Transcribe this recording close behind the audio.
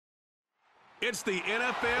It's the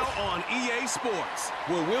NFL on EA Sports,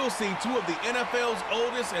 where we'll see two of the NFL's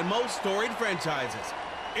oldest and most storied franchises.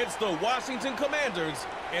 It's the Washington Commanders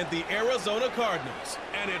and the Arizona Cardinals.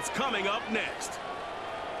 And it's coming up next.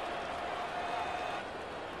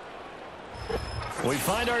 We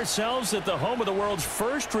find ourselves at the home of the world's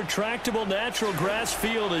first retractable natural grass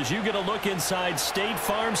field as you get a look inside State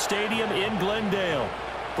Farm Stadium in Glendale.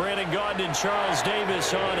 Brandon Gaudin and Charles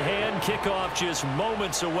Davis on hand. Kickoff just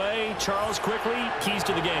moments away. Charles, quickly, keys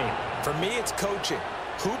to the game. For me, it's coaching.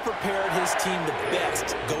 Who prepared his team the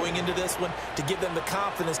best going into this one to give them the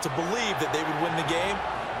confidence to believe that they would win the game?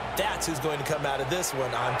 That's who's going to come out of this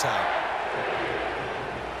one on top.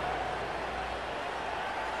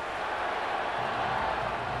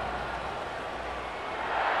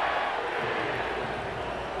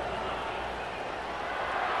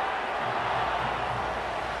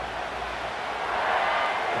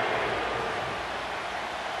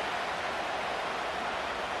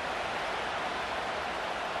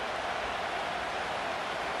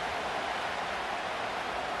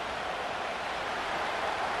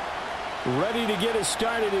 Ready to get us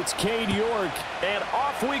started, it's Cade York, and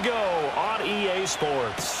off we go on EA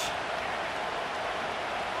Sports.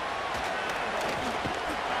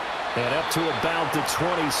 And up to about the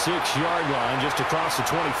 26-yard line, just across the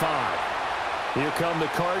 25. Here come the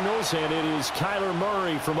Cardinals, and it is Kyler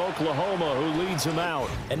Murray from Oklahoma who leads them out.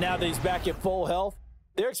 And now that he's back at full health,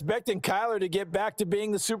 they're expecting Kyler to get back to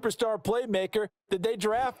being the superstar playmaker that they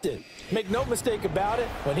drafted. Make no mistake about it,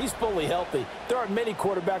 when he's fully healthy, there aren't many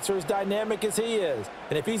quarterbacks who are as dynamic as he is.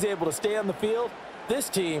 And if he's able to stay on the field, this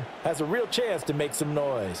team has a real chance to make some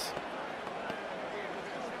noise.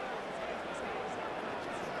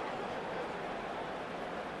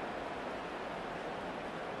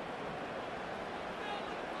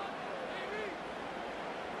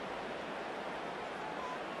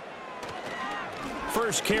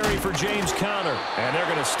 First carry for James Conner, and they're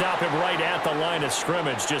going to stop him right at the line of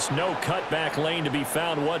scrimmage. Just no cutback lane to be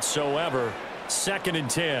found whatsoever. 2nd and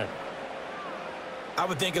 10. I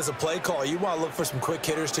would think as a play call, you want to look for some quick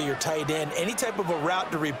hitters to your tight end. Any type of a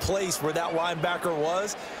route to replace where that linebacker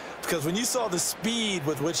was. Because when you saw the speed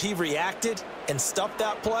with which he reacted and stuffed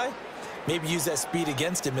that play, maybe use that speed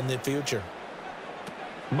against him in the future.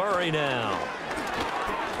 Murray now.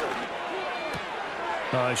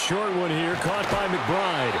 A short one here, caught by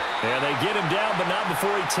McBride. And they get him down, but not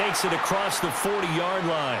before he takes it across the 40-yard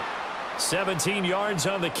line. 17 yards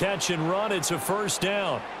on the catch and run. It's a first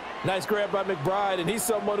down. Nice grab by McBride, and he's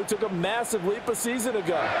someone who took a massive leap a season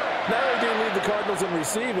ago. Not only did he lead the Cardinals in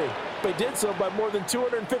receiving, but he did so by more than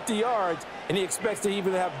 250 yards, and he expects to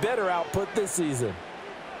even have better output this season.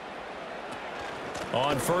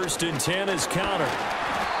 On 1st and 10 is Conner.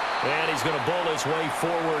 And he's going to bowl his way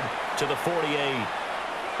forward to the 48.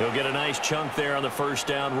 He'll get a nice chunk there on the first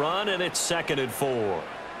down run, and it's 2nd and 4.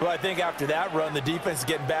 Well, I think after that run, the defense is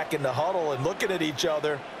getting back in the huddle and looking at each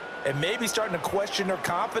other and maybe starting to question their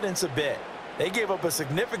confidence a bit. They gave up a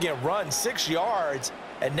significant run, 6 yards,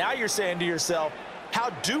 and now you're saying to yourself, how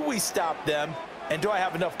do we stop them, and do I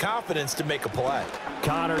have enough confidence to make a play?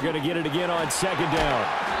 Conner going to get it again on 2nd down.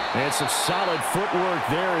 And some solid footwork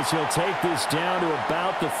there as he'll take this down to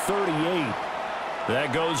about the 38.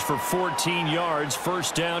 That goes for 14 yards,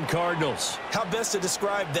 first down Cardinals. How best to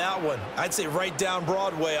describe that one? I'd say right down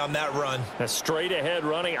Broadway on that run. A straight ahead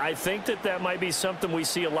running. I think that might be something we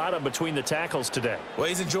see a lot of between the tackles today. Well,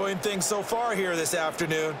 he's enjoying things so far here this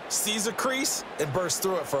afternoon. Sees a crease and bursts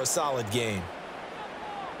through it for a solid gain.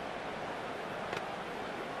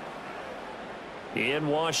 In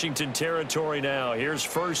Washington territory now. Here's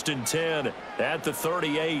 1st and 10 at the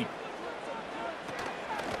 38.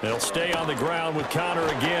 They'll stay on the ground with Conner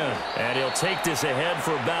again. And he'll take this ahead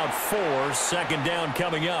for about 4. 2nd down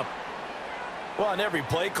coming up. Well, on every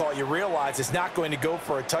play call, you realize it's not going to go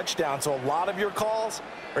for a touchdown. So a lot of your calls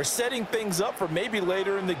are setting things up for maybe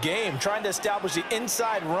later in the game, trying to establish the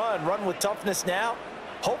inside run with toughness now,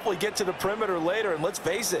 hopefully get to the perimeter later. And let's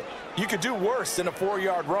face it, you could do worse than a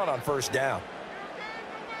 4-yard run on first down.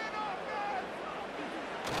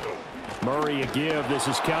 Murray a give. This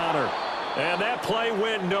is Conner. And that play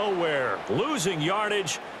went nowhere. Losing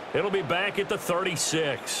yardage. It'll be back at the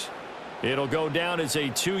 36. It'll go down as a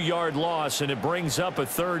 2-yard loss, and it brings up a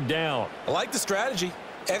 3rd down. I like the strategy.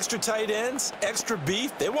 Extra tight ends, extra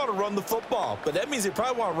beef. They want to run the football, but that means they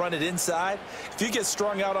probably want to run it inside. If you get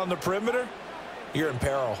strung out on the perimeter, you're in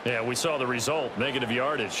peril. Yeah, we saw the result. Negative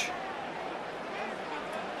yardage.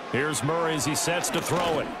 Here's Murray as he sets to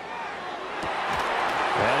throw it.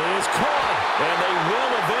 And it is caught. And they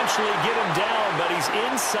will eventually get him down, but he's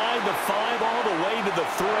inside the 5 all the way to the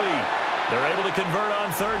 3. They're able to convert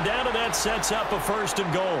on third down, and that sets up a 1st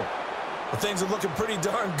and goal. Well, things are looking pretty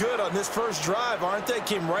darn good on this first drive, aren't they?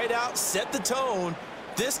 Came right out, set the tone,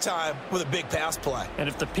 this time with a big pass play. And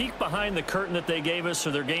if the peek behind the curtain that they gave us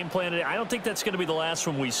or their game plan, I don't think that's going to be the last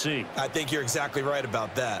one we see. I think you're exactly right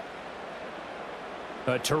about that.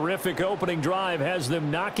 A terrific opening drive has them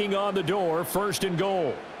knocking on the door, 1st and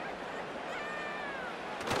goal.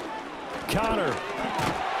 Connor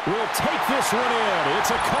will take this one in. It's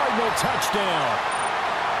a Cardinal touchdown.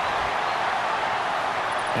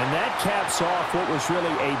 And that caps off what was really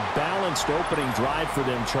a balanced opening drive for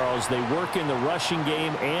them, Charles. They work in the rushing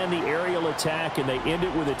game and the aerial attack, and they end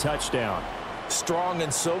it with a touchdown. Strong in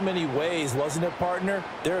so many ways, wasn't it, partner?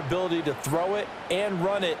 Their ability to throw it and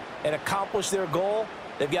run it and accomplish their goal,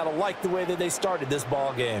 they've got to like the way that they started this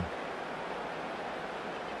ball game.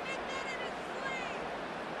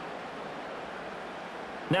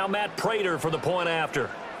 Now Matt Prater for the point after.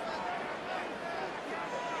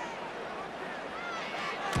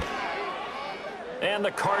 And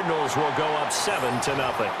the Cardinals will go up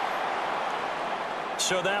 7-0.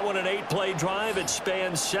 So that one, an 8-play drive. It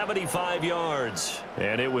spans 75 yards.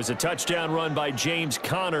 And it was a touchdown run by James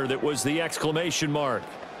Conner that was the exclamation mark.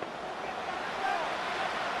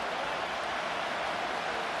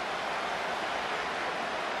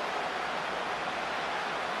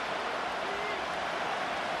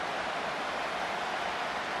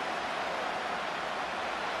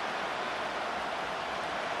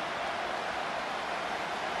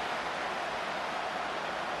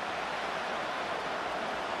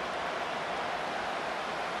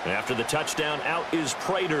 After the touchdown, out is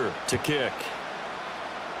Prater to kick.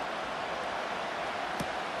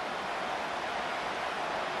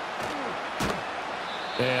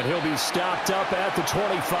 And he'll be stopped up at the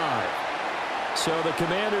 25. So the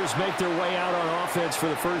Commanders make their way out on offense for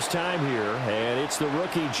the first time here. And it's the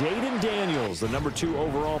rookie Jaden Daniels, the number 2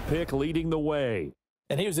 overall pick, leading the way.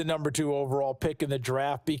 And he was the number 2 overall pick in the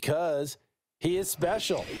draft because he is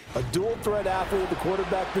special. A dual threat athlete at the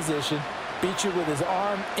quarterback position. Beats you with his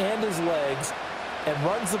arm and his legs and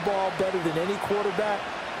runs the ball better than any quarterback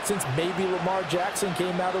since maybe Lamar Jackson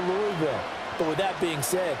came out of Louisville. But with that being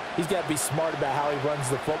said, he's got to be smart about how he runs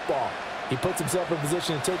the football. He puts himself in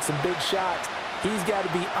position to take some big shots. He's got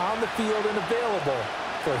to be on the field and available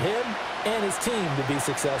for him and his team to be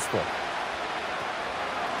successful.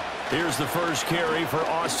 Here's the first carry for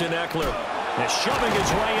Austin Eckler. He's shoving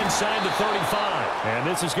his way inside the 35. And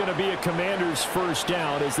this is going to be a Commander's first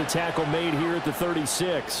down as the tackle made here at the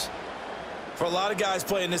 36. For a lot of guys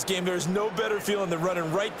playing this game, there's no better feeling than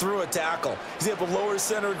running right through a tackle. He's able to lower his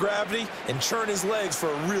center of gravity and churn his legs for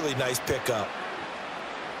a really nice pickup.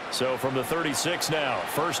 So from the 36 now,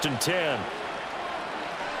 1st and 10.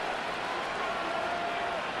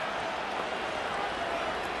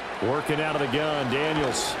 Working out of the gun,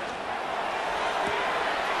 Daniels.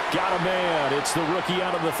 Got a man. It's the rookie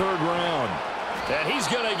out of the 3rd round. And he's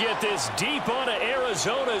going to get this deep onto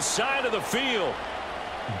Arizona's side of the field.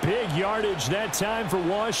 Big yardage that time for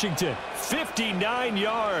Washington. 59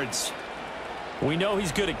 yards. We know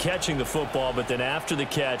he's good at catching the football, but then after the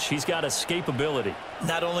catch, he's got escapability.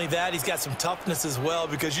 Not only that, he's got some toughness as well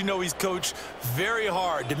because you know he's coached very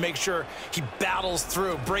hard to make sure he battles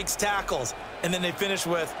through, breaks tackles, and then they finish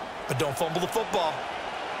with, but don't fumble the football.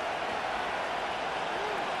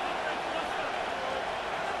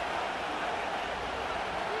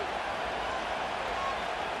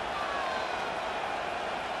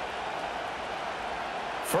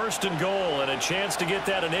 First and goal, and a chance to get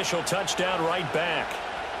that initial touchdown right back.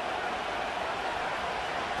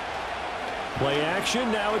 Play action,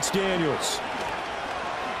 now it's Daniels.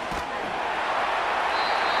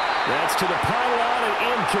 That's to the pylon and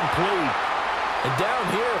incomplete. And down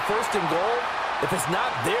here, 1st and goal, if it's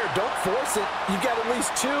not there, don't force it. You've got at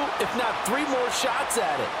least 2, if not 3 more shots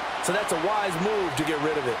at it. So that's a wise move to get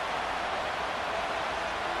rid of it.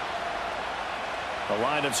 The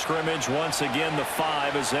line of scrimmage, once again, the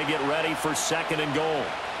 5 as they get ready for 2nd and goal.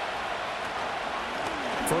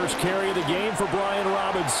 First carry of the game for Brian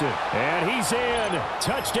Robinson. And he's in.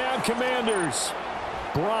 Touchdown, Commanders.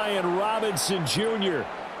 Brian Robinson Jr.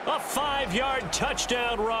 A 5-yard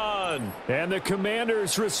touchdown run. And the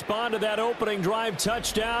Commanders respond to that opening drive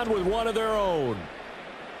touchdown with one of their own.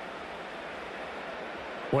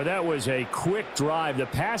 Well, that was a quick drive. The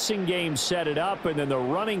passing game set it up, and then the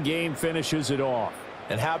running game finishes it off.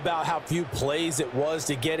 And how about how few plays it was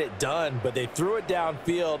to get it done, but they threw it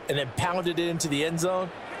downfield and then pounded it into the end zone.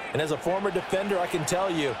 And as a former defender, I can tell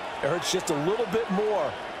you, it hurts just a little bit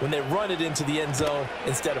more when they run it into the end zone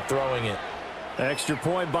instead of throwing it. Extra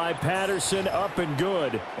point by Patterson, up and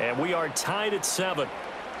good. And we are tied at 7.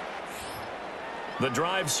 The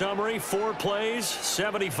drive summary, 4 plays,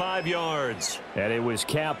 75 yards. And it was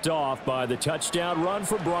capped off by the touchdown run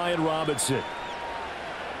for Brian Robinson.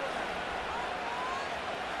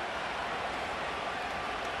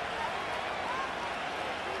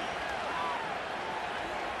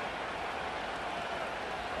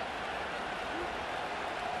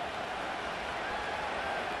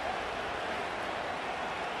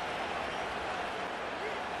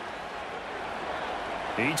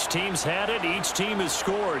 Each team's had it. Each team has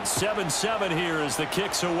scored. 7-7 here as the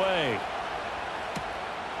kick's away.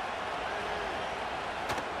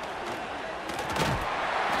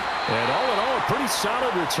 And all in all, a pretty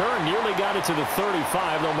solid return. Nearly got it to the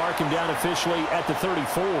 35. They'll mark him down officially at the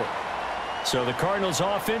 34. So the Cardinals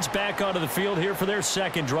offense back onto the field here for their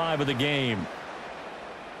second drive of the game.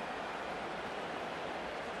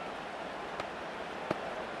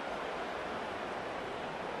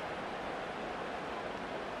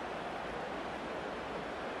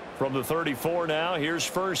 From the 34 now, here's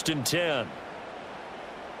 1st and 10.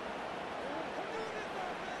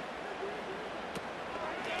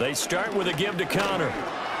 They start with a give to Connor.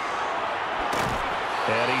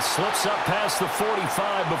 And he slips up past the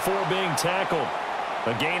 45 before being tackled.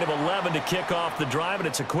 A gain of 11 to kick off the drive, and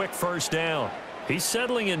it's a quick 1st down. He's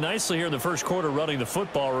settling in nicely here in the first quarter running the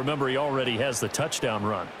football. Remember, he already has the touchdown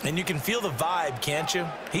run. And you can feel the vibe, can't you?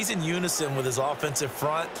 He's in unison with his offensive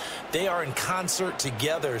front. They are in concert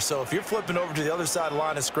together. So if you're flipping over to the other side of the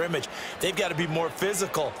line of scrimmage, they've got to be more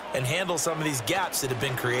physical and handle some of these gaps that have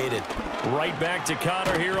been created. Right back to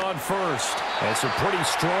Connor here on 1st. That's a pretty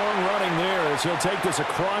strong running there as he'll take this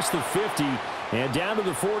across the 50 and down to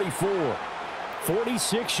the 44.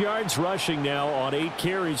 46 yards rushing now on 8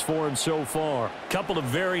 carries for him so far. Couple of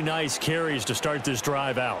very nice carries to start this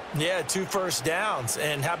drive out. Yeah, 2 first downs.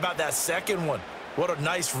 And how about that second one? What a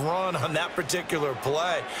nice run on that particular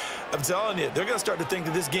play. I'm telling you, they're going to start to think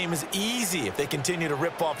that this game is easy if they continue to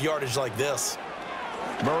rip off yardage like this.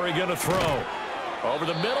 Murray going to throw. Over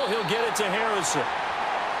the middle, he'll get it to Harrison.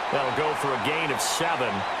 That'll go for a gain of 7,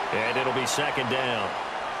 and it'll be 2nd down.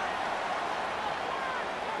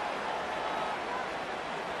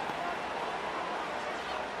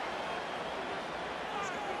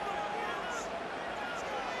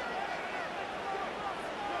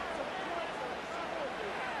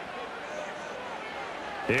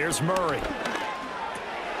 Here's Murray.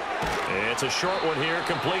 It's a short one here,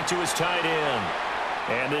 complete to his tight end.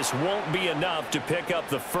 And this won't be enough to pick up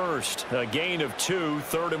the first. A gain of 2,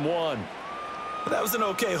 3rd and 1. That was an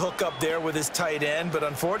okay hook up there with his tight end, but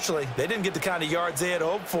unfortunately, they didn't get the kind of yards they had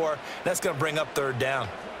hoped for. That's going to bring up 3rd down.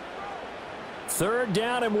 3rd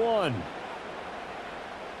down and 1.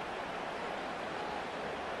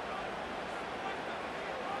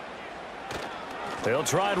 They'll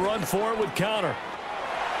try and run for it with Connor.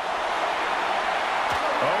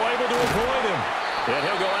 Oh, able to avoid him. And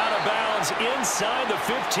he'll go out of bounds inside the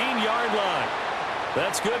 15-yard line.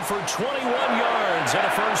 That's good for 21 yards and a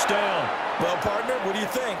 1st down. Well, partner, what do you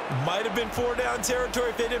think? Might have been 4-down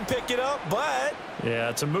territory if they didn't pick it up, but...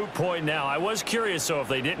 Yeah, it's a moot point now. I was curious, so if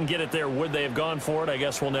they didn't get it there, would they have gone for it? I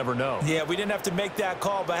guess we'll never know. Yeah, we didn't have to make that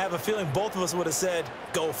call, but I have a feeling both of us would have said,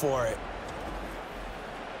 go for it.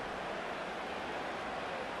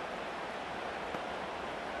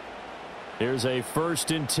 Here's a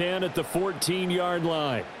 1st and 10 at the 14-yard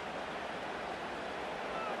line.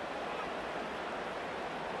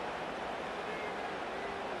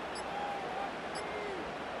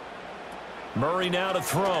 Murray now to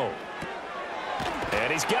throw.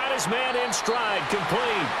 And he's got his man in stride,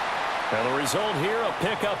 complete. And the result here, a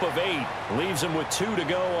pickup of 8. Leaves him with 2 to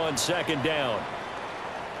go on 2nd down.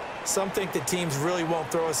 Some think that teams really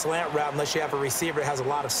won't throw a slant route unless you have a receiver that has a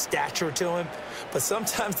lot of stature to him. But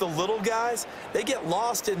sometimes the little guys, they get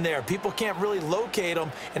lost in there. People can't really locate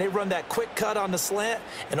them, and they run that quick cut on the slant,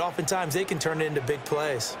 and oftentimes they can turn it into big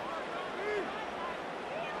plays.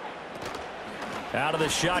 Out of the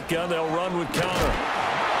shotgun, they'll run with Connor.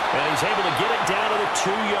 And he's able to get it down to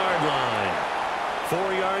the 2-yard line.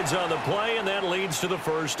 4 yards on the play, and that leads to the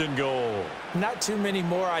 1st and goal. Not too many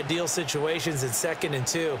more ideal situations in 2nd and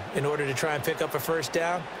 2 in order to try and pick up a 1st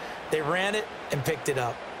down. They ran it and picked it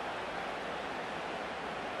up.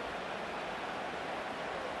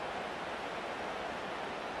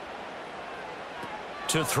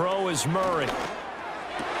 To throw is Murray.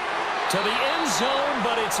 To the end zone,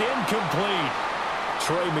 but it's incomplete.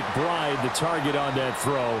 Trey McBride, the target on that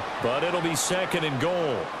throw, but it'll be 2nd and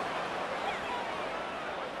goal.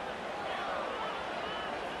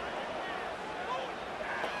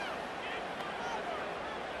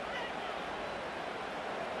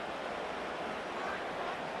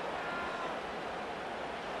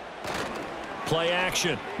 play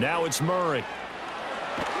action. Now it's Murray.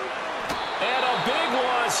 And a big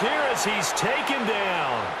loss here as he's taken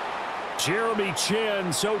down. Jeremy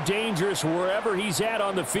Chin, so dangerous wherever he's at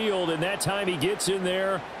on the field, and that time he gets in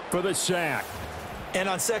there for the sack. And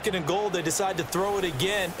on 2nd and goal, they decide to throw it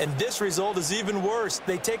again, and this result is even worse.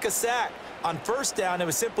 They take a sack. On 1st down, it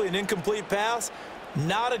was simply an incomplete pass.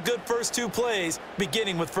 Not a good first 2 plays,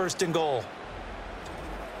 beginning with 1st and goal.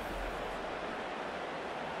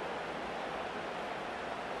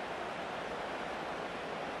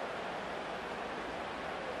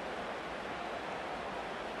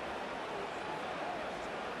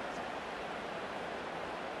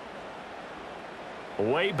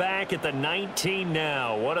 Way back at the 19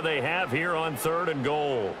 now. What do they have here on 3rd and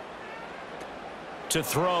goal? To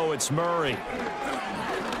throw, it's Murray.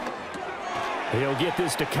 He'll get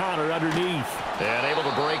this to Connor underneath. And able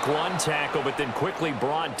to break one tackle, but then quickly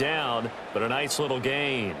brought down. But a nice little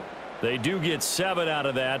gain. They do get 7 out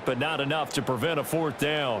of that, but not enough to prevent a 4th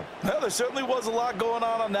down. Well, there certainly was a lot going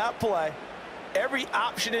on that play. Every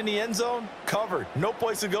option in the end zone covered. No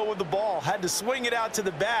place to go with the ball. Had to swing it out to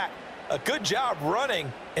the back. A good job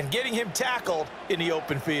running and getting him tackled in the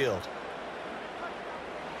open field.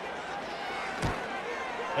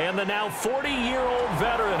 And the now 40-year-old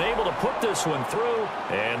veteran able to put this one through.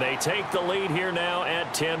 And they take the lead here now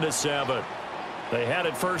at 10-7. They had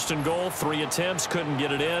it 1st and goal, 3 attempts, couldn't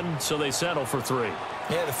get it in, so they settle for 3.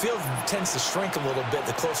 Yeah, the field tends to shrink a little bit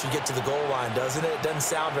the closer you get to the goal line, doesn't it? It doesn't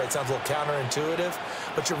sound right. It sounds a little counterintuitive.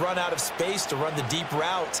 But you run out of space to run the deep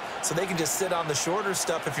routes, so they can just sit on the shorter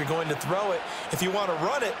stuff if you're going to throw it. If you want to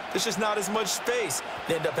run it, there's just not as much space.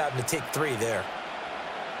 They end up having to take 3 there.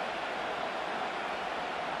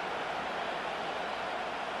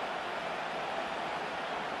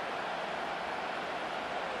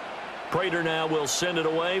 Prater now will send it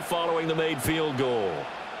away following the made field goal.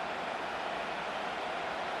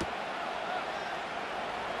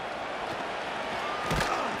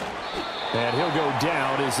 And he'll go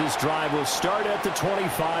down as this drive will start at the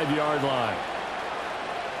 25-yard line.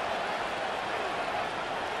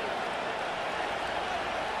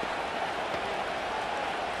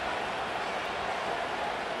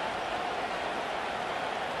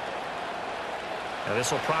 And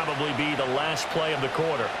this will probably be the last play of the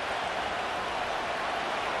quarter.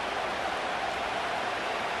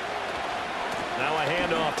 Now a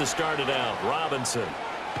handoff to start it out. Robinson.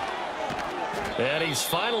 And he's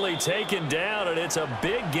finally taken down, and it's a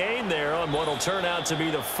big gain there on what will turn out to be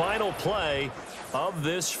the final play of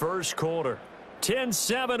this first quarter.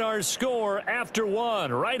 10-7 our score after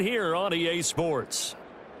 1 right here on EA Sports.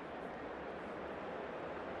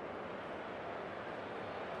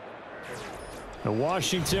 And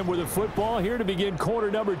Washington with the football here to begin quarter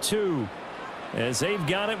number 2 as they've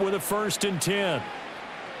got it with a 1st and 10.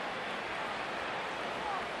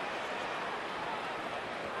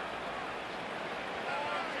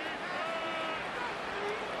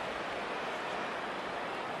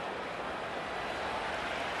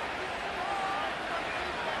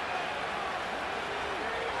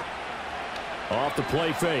 Off the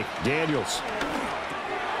play fake, Daniels.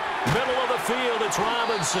 Middle of the field, it's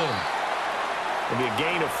Robinson. It'll be a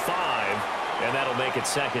gain of 5, and that'll make it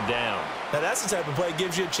 2nd down. Now that's the type of play that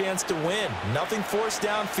gives you a chance to win. Nothing forced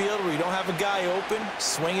downfield where you don't have a guy open.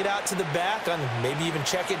 Swing it out to the back, on maybe even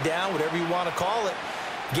check it down, whatever you want to call it.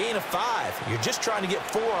 Gain of 5. You're just trying to get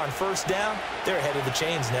 4 on 1st down. They're ahead of the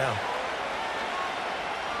chains now.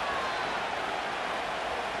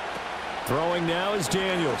 Throwing now is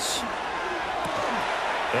Daniels.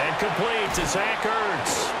 And complete to Zach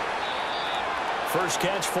Ertz. First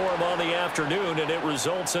catch for him on the afternoon, and it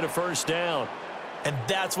results in a 1st down. And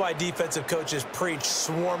that's why defensive coaches preach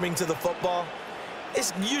swarming to the football.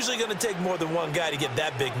 It's usually going to take more than one guy to get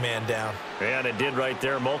that big man down. And it did right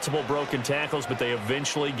there. Multiple broken tackles, but they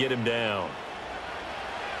eventually get him down.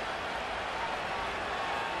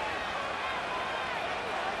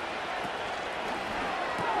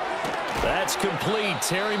 That's complete.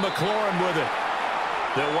 Terry McLaurin with it.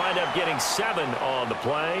 They'll wind up getting 7 on the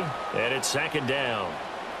play, and it's 2nd down.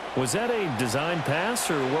 Was that a design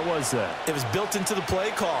pass, or what was that? It was built into the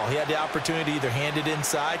play call. He had the opportunity to either hand it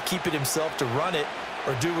inside, keep it himself to run it,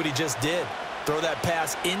 or do what he just did. Throw that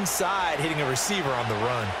pass inside, hitting a receiver on the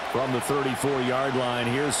run. From the 34-yard line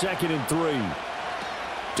here, 2nd and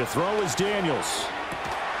 3. To throw is Daniels.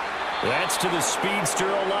 That's to the speedster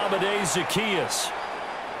Olamide Zaccheaus.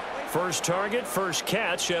 First target, first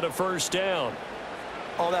catch, and a 1st down.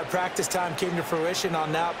 All that practice time came to fruition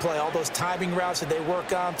on that play. All those timing routes that they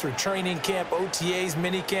work on through training camp, OTAs,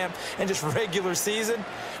 minicamp, and just regular season,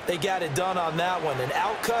 they got it done on that one. An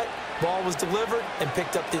outcut, ball was delivered, and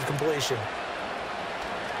picked up the completion.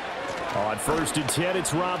 On 1st and 10,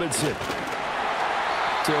 it's Robinson.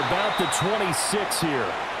 To about the 26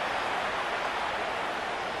 here.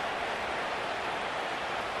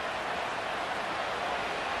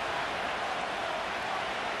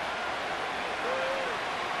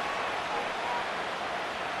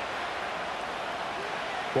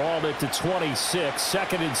 Ball at the 26,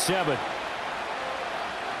 2nd and 7.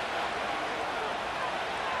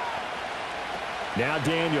 Now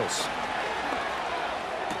Daniels.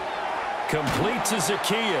 Complete to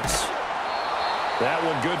Zacchaeus. That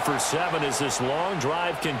one good for 7 as this long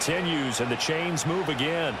drive continues and the chains move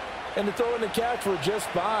again. And the throw and the catch were just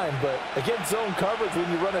fine, but against zone coverage when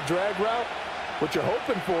you run a drag route, what you're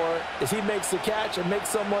hoping for is he makes the catch and makes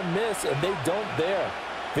someone miss, and they don't there.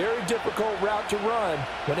 Very difficult route to run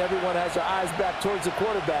when everyone has their eyes back towards the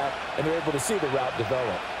quarterback and they're able to see the route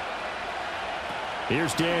develop.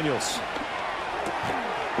 Here's Daniels.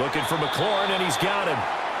 Looking for McLaurin, and he's got him.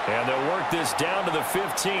 And they'll work this down to the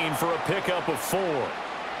 15 for a pickup of 4.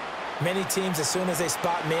 Many teams, as soon as they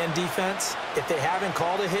spot man defense, if they haven't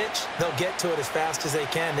called a hitch, they'll get to it as fast as they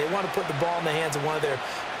can. They want to put the ball in the hands of one of their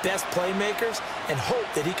best playmakers and hope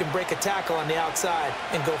that he can break a tackle on the outside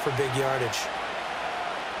and go for big yardage.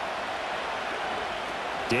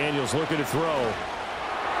 Daniels looking to throw.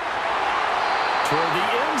 Toward the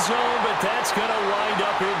end zone, but that's going to wind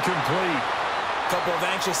up incomplete. Couple of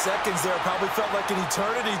anxious seconds there. Probably felt like an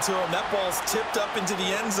eternity to him. That ball's tipped up into the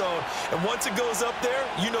end zone. And once it goes up there,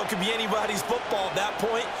 you know it could be anybody's football at that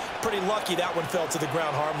point. Pretty lucky that one fell to the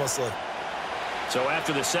ground harmlessly. So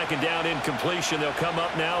after the 2nd down incompletion, they'll come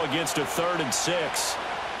up now against a 3rd and 6.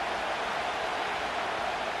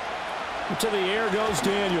 To the air goes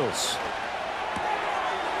Daniels.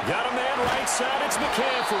 Got a man right side. It's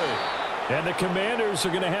McCaffrey. And the Commanders are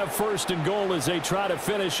going to have 1st and goal as they try to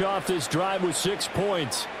finish off this drive with 6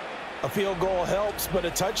 points. A field goal helps, but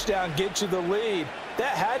a touchdown gets you the lead.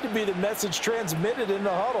 That had to be the message transmitted in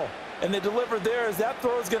the huddle. And they delivered there as that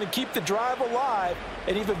throw is going to keep the drive alive.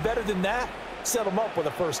 And even better than that, set them up with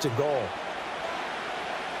a 1st and goal.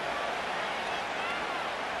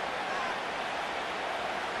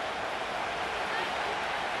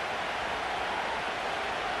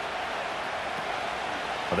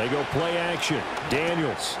 They go play action.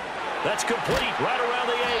 Daniels. That's complete right around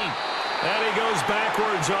the 8. And he goes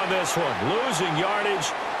backwards on this one. Losing yardage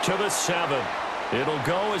to the 7. It'll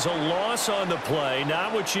go as a loss on the play.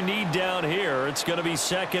 Not what you need down here. It's going to be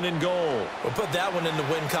 2nd and goal. We'll put that one in the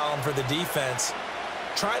win column for the defense.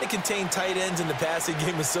 Trying to contain tight ends in the passing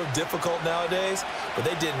game is so difficult nowadays, but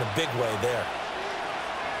they did in a big way there.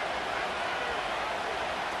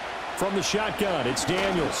 From the shotgun, it's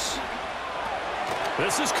Daniels.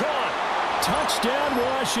 This is caught. Touchdown,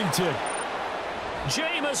 Washington.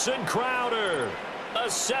 Jamison Crowder. A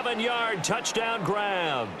 7-yard touchdown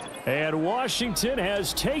grab. And Washington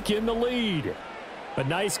has taken the lead. A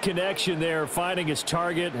nice connection there, finding his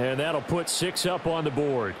target, and that'll put 6 up on the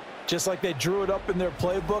board. Just like they drew it up in their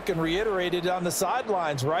playbook and reiterated it on the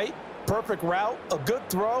sidelines, right? Perfect route, a good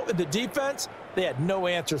throw, and the defense, they had no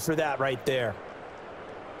answer for that right there.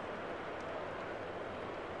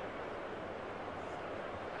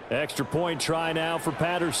 Extra point try now for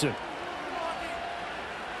Patterson.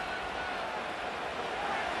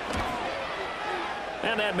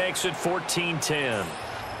 And that makes it 14-10.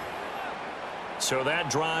 So that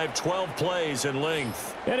drive, 12 plays in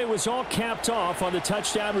length. And it was all capped off on the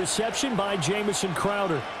touchdown reception by Jamison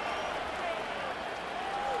Crowder.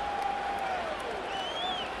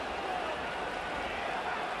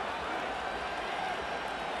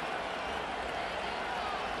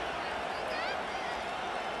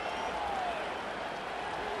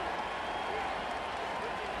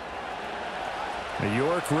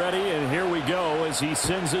 York ready, and here we go as he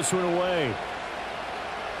sends this one away.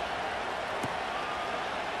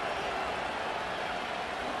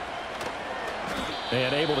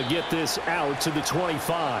 And able to get this out to the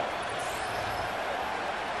 25.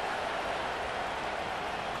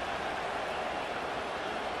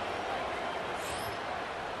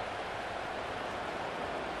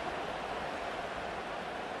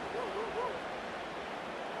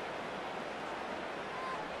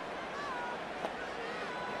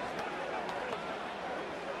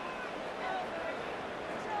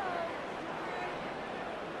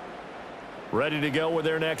 Ready to go with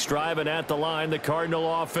their next drive, and at the line, the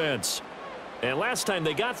Cardinal offense. And last time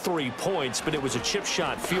they got 3 points, but it was a chip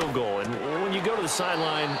shot field goal. And when you go to the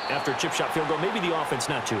sideline after a chip shot field goal, maybe the offense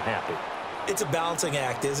not too happy. It's a balancing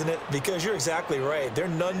act, isn't it? Because you're exactly right. They're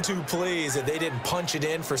none too pleased that they didn't punch it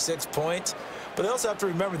in for 6 points. But they also have to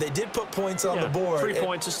remember they did put points on the board. 3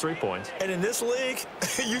 points is 3 points. And in this league,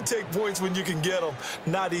 you take points when you can get them.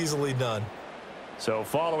 Not easily done. So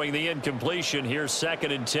following the incompletion, here's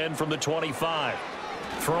 2nd and 10 from the 25.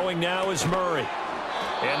 Throwing now is Murray.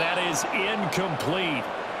 And that is incomplete.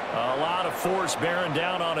 A lot of force bearing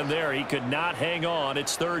down on him there. He could not hang on.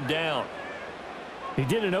 It's 3rd down. He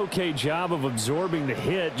did an okay job of absorbing the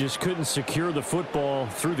hit, just couldn't secure the football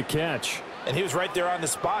through the catch. And he was right there on the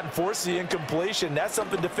spot and forced the incompletion. That's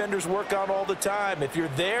something defenders work on all the time. If you're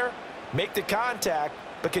there, make the contact,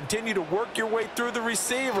 but continue to work your way through the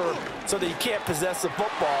receiver so that you can't possess the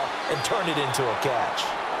football and turn it into a catch.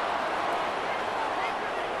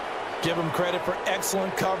 Give them credit for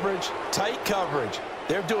excellent coverage, tight coverage.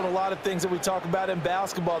 They're doing a lot of things that we talk about in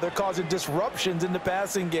basketball. They're causing disruptions in the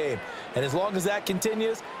passing game. And as long as that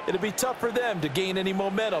continues, it'll be tough for them to gain any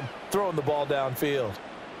momentum throwing the ball downfield.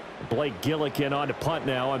 Blake Gillikin on to punt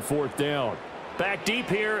now on 4th down. Back deep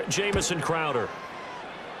here, Jamison Crowder.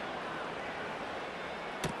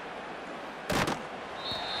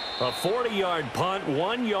 A 40-yard punt,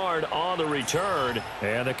 1 yard on the return.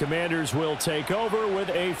 And the Commanders will take over with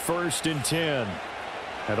a 1st and 10.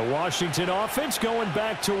 And the Washington offense going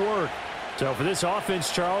back to work. So for this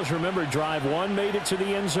offense, Charles, remember, drive 1 made it to the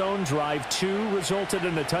end zone. Drive 2 resulted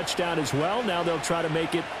in a touchdown as well. Now they'll try to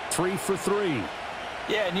make it 3 for 3.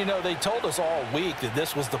 Yeah, and, you know, they told us all week that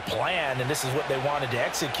this was the plan and this is what they wanted to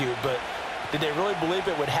execute. But did they really believe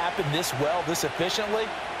it would happen this well, this efficiently?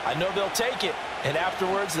 I know they'll take it. And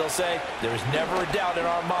afterwards, they'll say, there's never a doubt in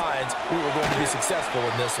our minds we were going to be successful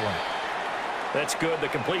in this one. That's good. The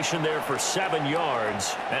completion there for 7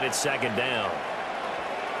 yards, and it's 2nd down.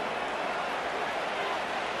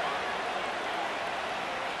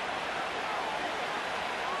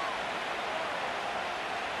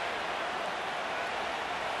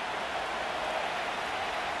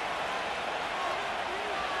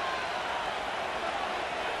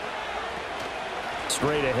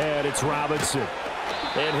 Straight ahead, it's Robinson.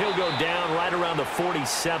 And he'll go down right around the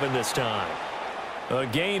 47 this time. A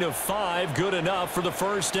gain of 5, good enough for the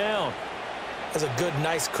 1st down. That's a good,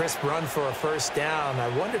 nice, crisp run for a 1st down. I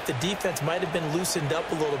wonder if the defense might have been loosened up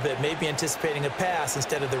a little bit, maybe anticipating a pass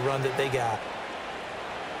instead of the run that they got.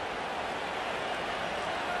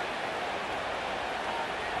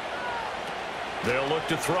 They'll look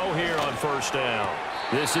to throw here on 1st down.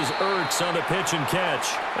 This is Ertz on the pitch and catch.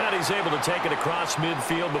 And he's able to take it across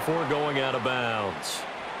midfield before going out of bounds.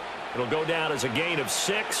 It'll go down as a gain of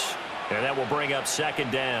 6. And that will bring up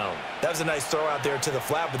 2nd down. That was a nice throw out there to the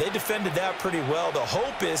flat, but they defended that pretty well. The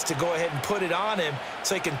hope is to go ahead and put it on him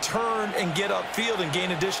so he can turn and get upfield and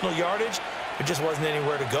gain additional yardage. There just wasn't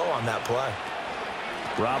anywhere to go on that play.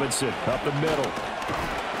 Robinson up the middle.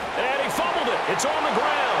 And he fumbled it. It's on the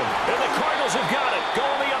ground. And the Cardinals have got it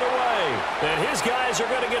going the other way. And his guys are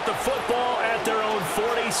going to get the football at their own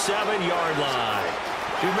 47-yard line.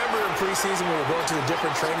 Do you remember in preseason when we were going to the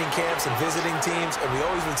different training camps and visiting teams, and we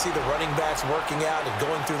always would see the running backs working out and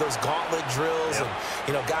going through those gauntlet drills, and,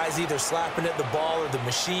 you know, guys either slapping at the ball or the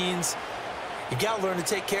machines. You got to learn to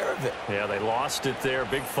take care of it. Yeah, they lost it there.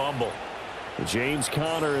 Big fumble. James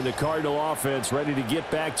Conner and the Cardinal offense ready to get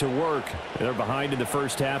back to work. They're behind in the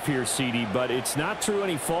first half here, CD, but it's not through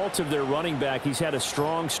any fault of their running back. He's had a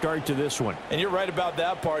strong start to this one. And you're right about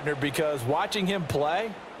that, partner, because watching him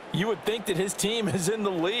play, you would think that his team is in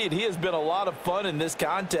the lead. He has been a lot of fun in this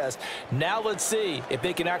contest. Now let's see if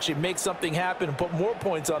they can actually make something happen and put more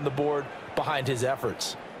points on the board behind his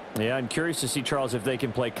efforts. Yeah, I'm curious to see, Charles, if they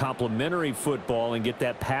can play complementary football and get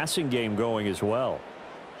that passing game going as well.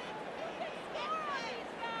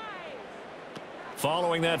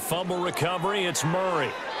 Following that fumble recovery, it's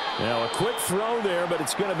Murray. Now, a quick throw there, but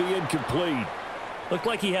it's going to be incomplete. Looked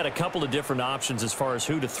like he had a couple of different options as far as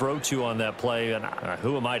who to throw to on that play. And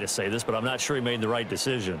who am I to say this, but I'm not sure he made the right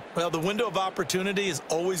decision. Well, the window of opportunity is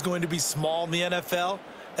always going to be small in the NFL.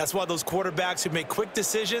 That's why those quarterbacks who make quick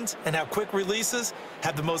decisions and have quick releases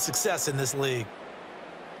have the most success in this league.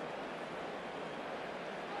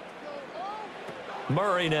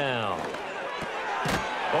 Murray now.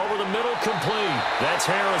 Over the middle, complete. That's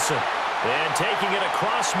Harrison. And taking it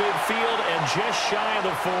across midfield and just shy of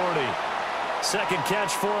the 40. Second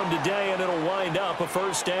catch for him today, and it'll wind up a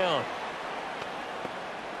 1st down.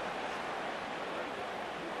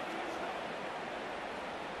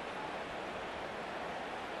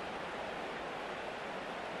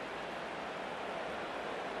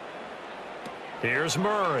 Here's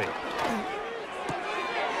Murray.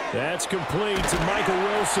 That's complete to Michael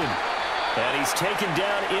Wilson. And he's taken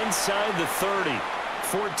down inside the 30.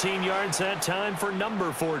 14 yards that time for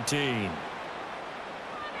number 14.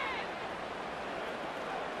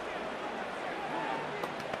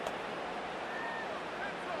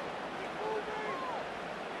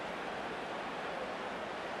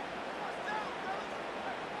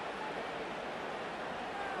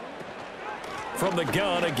 from the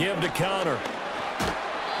gun, a give to Connor.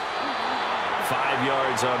 5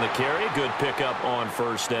 yards on the carry. Good pickup on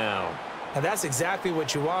first down. And that's exactly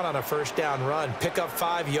what you want on a first down run. Pick up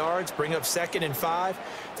 5 yards, bring up 2nd and 5.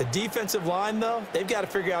 The defensive line, though, they've got to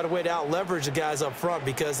figure out a way to out-leverage the guys up front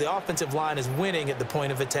because the offensive line is winning at the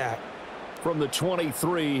point of attack. From the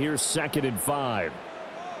 23, here's 2nd and 5.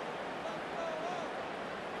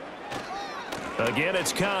 Again,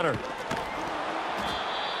 it's Connor.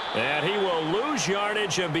 And he will lose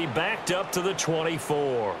yardage and be backed up to the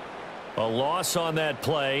 24. A loss on that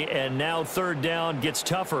play, and now 3rd down gets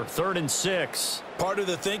tougher. 3rd and 6. Part of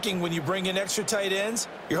the thinking when you bring in extra tight ends,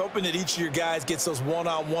 you're hoping that each of your guys gets those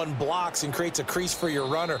one-on-one blocks and creates a crease for your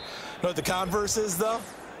runner. You know what the converse is, though?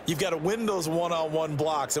 You've got to win those one-on-one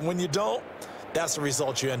blocks, and when you don't, that's the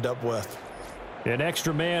result you end up with. An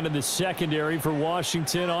extra man in the secondary for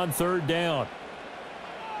Washington on 3rd down.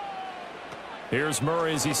 Here's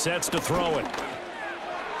Murray as he sets to throw it.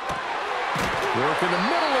 Work in the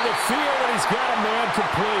middle of the field, and he's got a man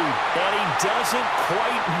complete. And he doesn't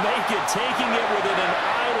quite make it, taking it within an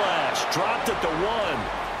eyelash. Dropped at the 1.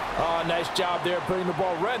 Oh, nice job there putting the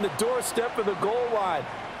ball right in the doorstep of the goal line.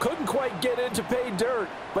 Couldn't quite get in to pay dirt,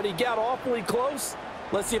 but he got awfully close.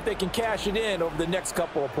 Let's see if they can cash it in over the next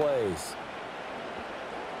couple of plays.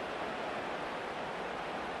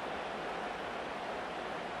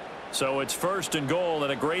 So it's 1st and goal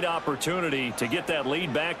and a great opportunity to get that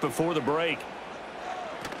lead back before the break.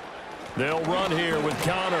 They'll run here with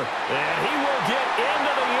Connor, and he will get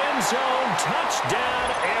into the end zone.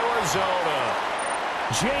 Touchdown, Arizona.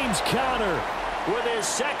 James Conner with his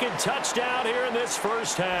 2nd touchdown here in this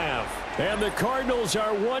first half. And the Cardinals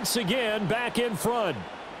are once again back in front.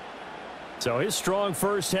 So his strong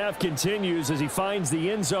first half continues as he finds the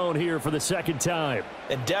end zone here for the 2nd time.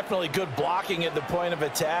 And definitely good blocking at the point of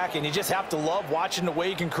attack, and you just have to love watching the way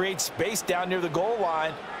he can create space down near the goal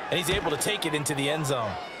line, and he's able to take it into the end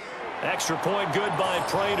zone. Extra point good by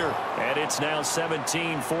Prater, and it's now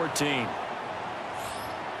 17-14.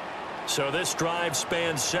 So this drive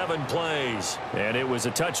spans 7 plays, and it was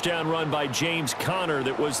a touchdown run by James Conner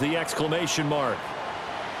that was the exclamation mark.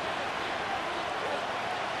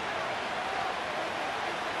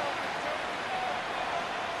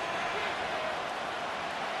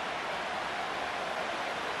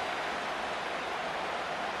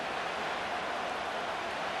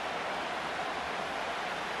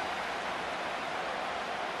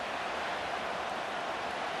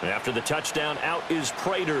 After the touchdown, out is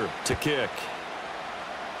Prater to kick.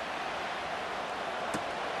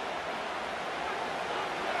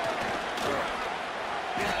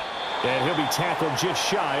 And he'll be tackled just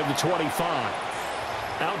shy of the 25.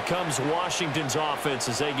 Out comes Washington's offense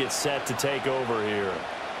as they get set to take over here.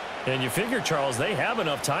 And you figure, Charles, they have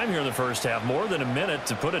enough time here in the first half, more than a minute,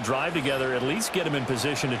 to put a drive together, at least get them in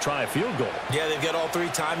position to try a field goal. Yeah, they've got all 3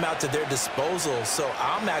 timeouts at their disposal, so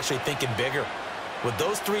I'm actually thinking bigger. With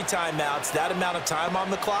those 3 timeouts, that amount of time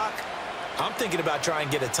on the clock, I'm thinking about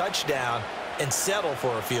trying to get a touchdown and settle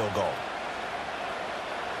for a field goal.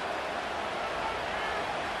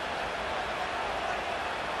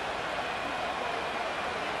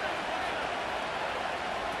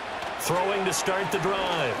 Throwing to start the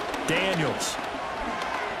drive, Daniels.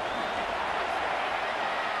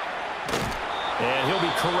 And he'll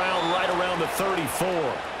be corralled right around the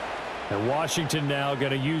 34. And Washington now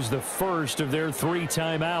going to use the first of their 3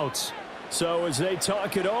 timeouts. So as they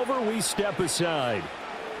talk it over, we step aside.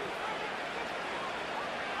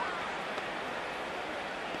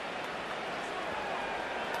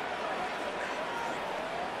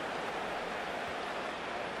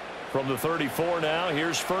 From the 34 now,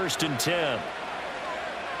 here's 1st and 10.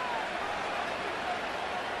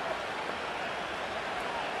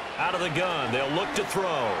 Out of the gun, they'll look to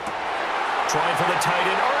throw. Trying for the tight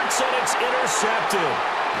end, Ertz, and it's intercepted.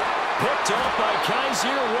 Picked up by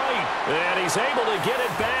Kaiser White, and he's able to get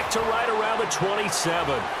it back to right around the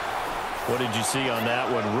 27. What did you see on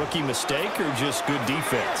that one? Rookie mistake or just good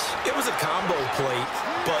defense? It was a combo plate,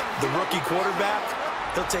 but the rookie quarterback,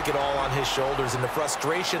 he'll take it all on his shoulders, and the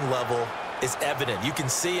frustration level is evident. You can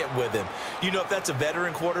see it with him. You know, if that's a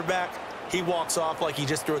veteran quarterback, he walks off like he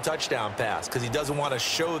just threw a touchdown pass because he doesn't want to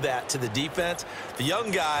show that to the defense. The young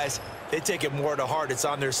guys, they take it more to heart. It's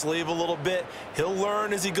on their sleeve a little bit. He'll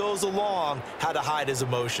learn as he goes along how to hide his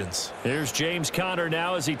emotions. Here's James Conner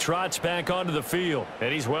now as he trots back onto the field.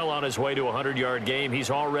 And he's well on his way to a 100-yard game. He's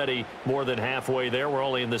already more than halfway there. We're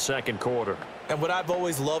only in the 2nd quarter. And what I've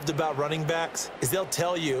always loved about running backs is they'll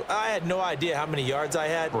tell you, I had no idea how many yards I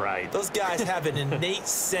had. Right. Those guys have an innate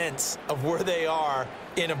sense of where they are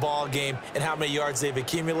in a ball game and how many yards they've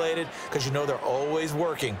accumulated, because you know they're always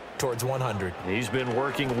working towards 100. He's been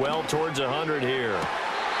working well towards 100 here.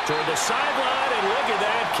 Toward the sideline, and look at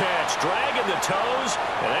that catch. Dragging the toes,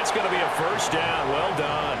 and that's going to be a first down. Well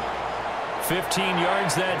done. 15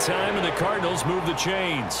 yards that time, and the Cardinals move the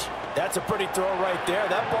chains. That's a pretty throw right there.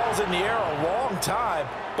 That ball's in the air a long time,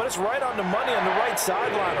 but it's right on the money on the right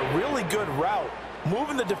sideline. A really good route.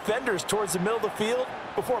 Moving the defenders towards the middle of the field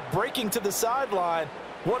before breaking to the sideline.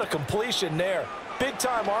 What a completion there.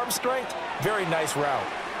 Big-time arm strength. Very nice route.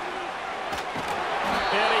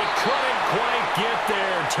 And he couldn't quite get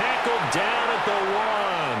there. Tackled down at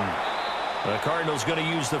the 1. The Cardinals going to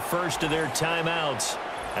use the first of their timeouts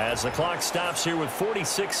as the clock stops here with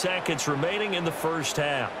 46 seconds remaining in the first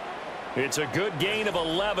half. It's a good gain of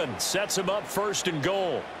 11. Sets him up first and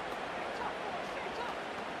goal.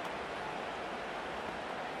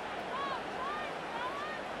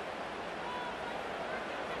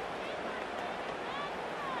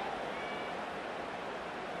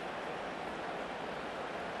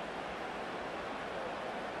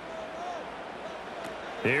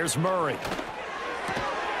 Here's Murray.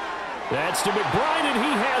 That's to McBride, and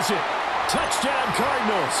he has it. Touchdown,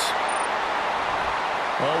 Cardinals.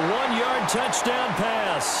 A 1-yard touchdown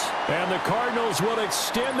pass. And the Cardinals will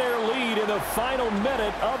extend their lead in the final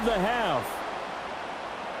minute of the half.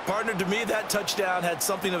 Partner, to me, that touchdown had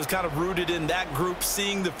something that was kind of rooted in that group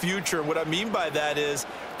seeing the future. What I mean by that is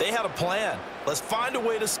they had a plan. Let's find a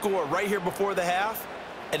way to score right here before the half.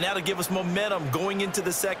 And that'll give us momentum going into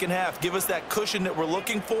the second half. Give us that cushion that we're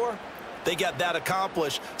looking for. They got that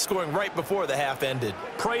accomplished, scoring right before the half ended.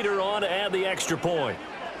 Prater on to add the extra point.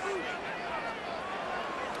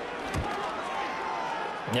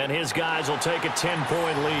 And his guys will take a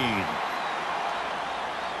 10-point lead.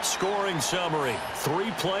 Scoring summary,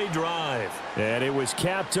 3-play drive. And it was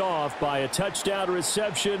capped off by a touchdown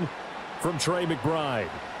reception from Trey McBride.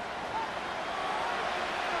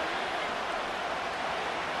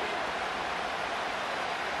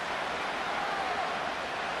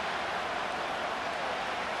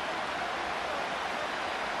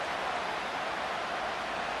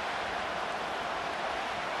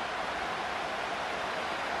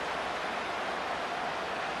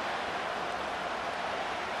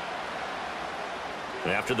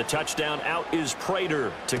 After the touchdown, out is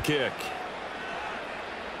Prater to kick.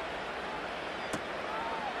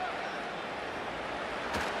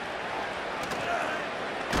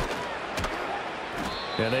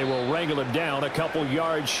 And they will wrangle him down a couple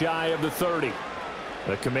yards shy of the 30.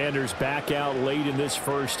 The Commanders back out late in this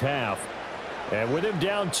first half. And with him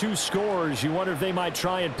down 2 scores, you wonder if they might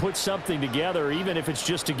try and put something together, even if it's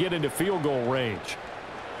just to get into field goal range.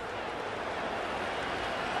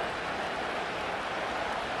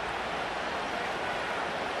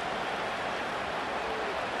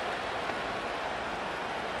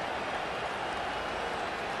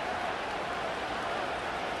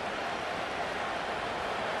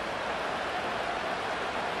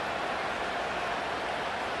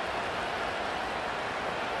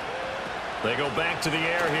 They go back to the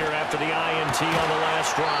air here after the INT on the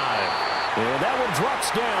last drive. And that one drops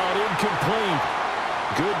down, incomplete.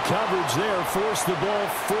 Good coverage there, forced the ball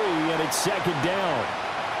free, and it's second down.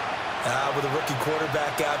 With a rookie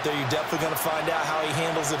quarterback out there, you're definitely going to find out how he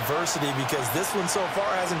handles adversity, because this one so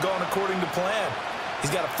far hasn't gone according to plan.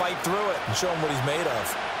 He's got to fight through it and show him what he's made of.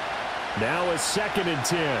 Now a 2nd and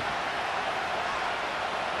 10.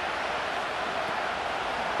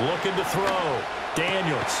 Looking to throw.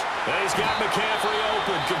 Daniels. He's got McCaffrey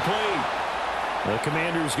open, complete. The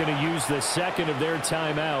Commanders going to use the second of their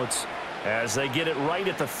timeouts as they get it right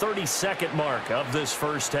at the 30-second mark of this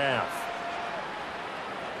first half.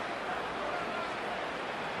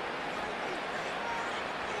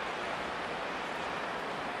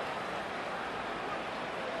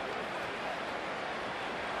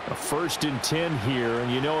 A 1st and 10 here,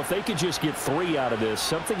 and you know, if they could just get 3 out of this,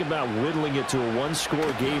 something about whittling it to a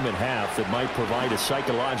 1-score game at half that might provide a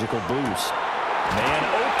psychological boost. Man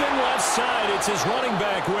open left side, it's his running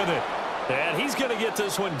back with it. And he's going to get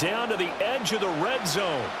this one down to the edge of the red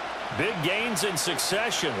zone. Big gains in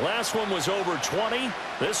succession. Last one was over 20,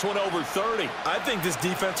 this one over 30. I think this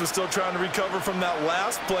defense was still trying to recover from that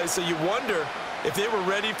last play, so you wonder if they were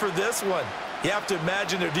ready for this one. You have to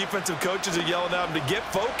imagine their defensive coaches are yelling at them to get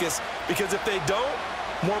focused, because if they don't,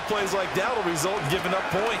 more plays like that will result in giving up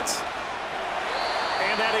points.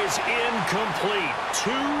 And that is incomplete.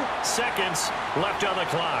 2 seconds left on the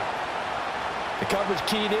clock. The coverage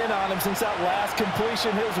keyed in on him since that last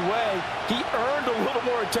completion his way. He earned a little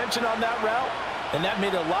more attention on that route, and that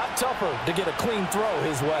made it a lot tougher to get a clean throw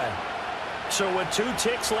his way. So with 2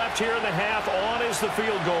 ticks left here in the half, on is the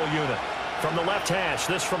field goal unit. From the left hash,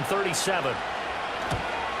 this from 37.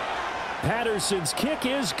 Patterson's kick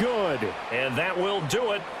is good, and that will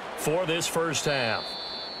do it for this first half.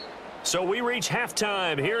 So we reach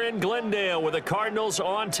halftime here in Glendale with the Cardinals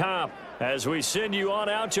on top. As we send you on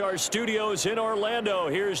out to our studios in Orlando,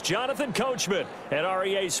 here's Jonathan Coachman at our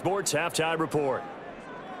EA Sports Halftime Report.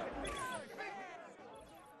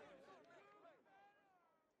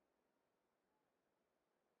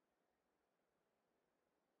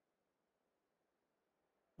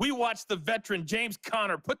 We watched the veteran James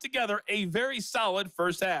Conner put together a very solid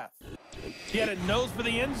first half. He had a nose for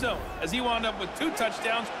the end zone as he wound up with 2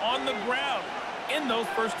 touchdowns on the ground in those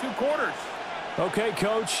first 2 quarters. Okay,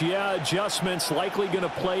 Coach, yeah, adjustments likely going to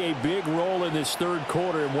play a big role in this third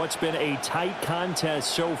quarter in what's been a tight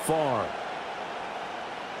contest so far.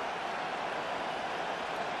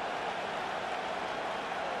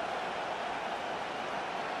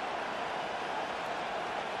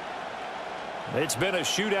 It's been a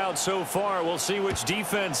shootout so far. We'll see which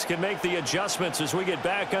defense can make the adjustments as we get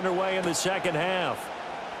back underway in the second half.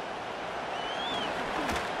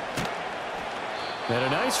 And a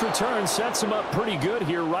nice return sets him up pretty good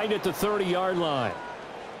here right at the 30-yard line.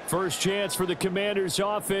 First chance for the Commanders'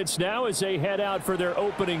 offense now as they head out for their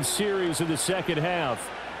opening series of the second half.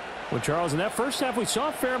 Well, Charles, in that first half, we saw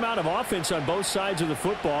a fair amount of offense on both sides of the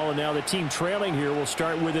football, and now the team trailing here will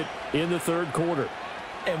start with it in the third quarter.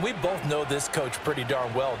 And we both know this coach pretty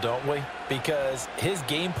darn well, don't we? Because his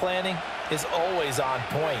game planning is always on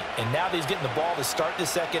point. And now that he's getting the ball to start the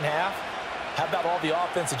second half, how about all the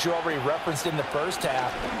offense that you already referenced in the first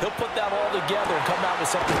half? He'll put that all together and come out with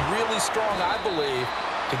something really strong, I believe,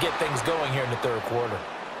 to get things going here in the third quarter.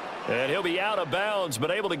 And he'll be out of bounds,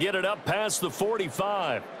 but able to get it up past the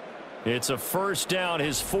 45. It's a first down,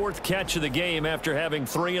 his 4th catch of the game after having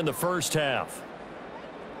 3 in the first half.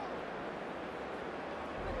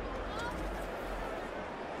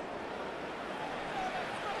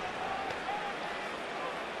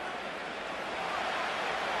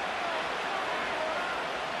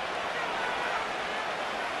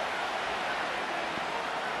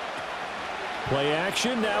 Play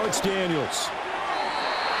action, now it's Daniels.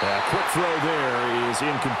 A quick throw there is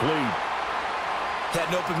incomplete. Had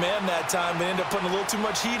an open man that time, but ended up putting a little too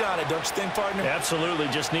much heat on it, don't you think, partner? Absolutely,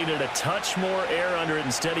 just needed a touch more air under it.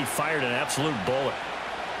 Instead, he fired an absolute bullet.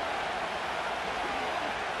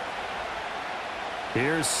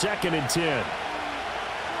 Here's 2nd and 10.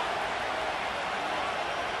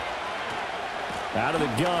 Out of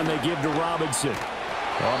the gun, they give to Robinson.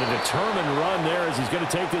 On a determined run there as he's going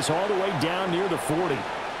to take this all the way down near the 40.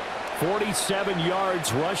 47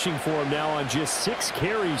 yards rushing for him now on just 6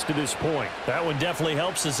 carries to this point. That one definitely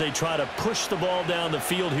helps as they try to push the ball down the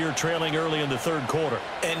field here, trailing early in the third quarter.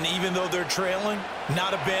 And even though they're trailing,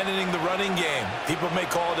 not abandoning the running game. People may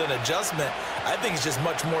call it an adjustment. I think it's just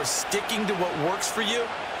much more sticking to what works for you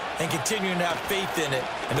and continuing to have faith in it.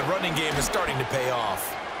 And the running game is starting to pay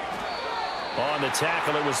off. On the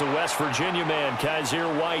tackle, it was the West Virginia man, Kaiser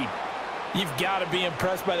White. You've got to be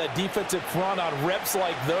impressed by that defensive front on reps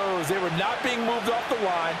like those. They were not being moved off the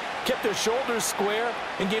line, kept their shoulders square,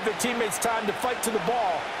 and gave their teammates time to fight to the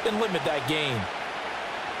ball and limit that gain.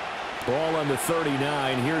 Ball on the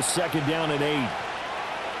 39. Here's 2nd down and 8.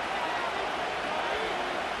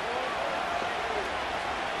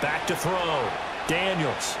 Back to throw.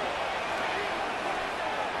 Daniels.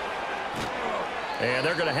 And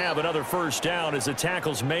they're going to have another first down as the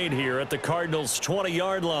tackle's made here at the Cardinals'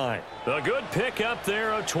 20-yard line. A good pickup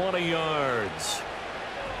there of 20 yards.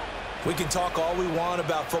 We can talk all we want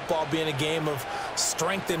about football being a game of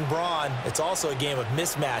strength and brawn. It's also a game of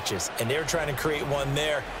mismatches, and they're trying to create one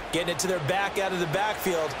there, getting it to their back out of the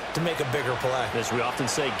backfield to make a bigger play. As we often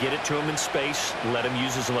say, get it to him in space, let him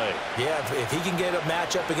use his leg. Yeah, if he can get a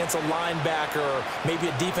matchup against a linebacker or maybe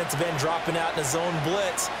a defensive end dropping out in a zone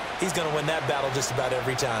blitz, he's going to win that battle just about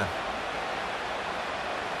every time.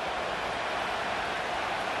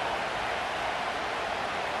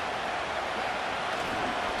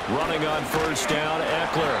 Running on first down,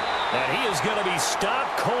 Eckler. And he is going to be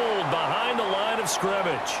stopped cold behind the line of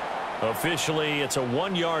scrimmage. Officially, it's a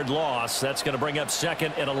 1-yard loss. That's going to bring up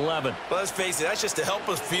 2nd and 11. Well, let's face it, that's just a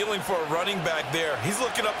helpless feeling for a running back there. He's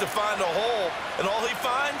looking up to find a hole, and all he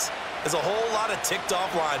finds is a whole lot of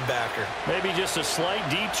ticked-off linebacker. Maybe just a slight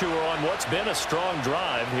detour on what's been a strong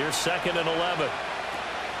drive. Here's 2nd and 11.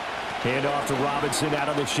 Hand off to Robinson out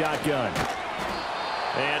of the shotgun.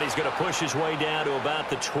 And he's going to push his way down to about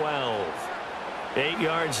the 12. 8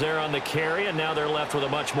 yards there on the carry, and now they're left with a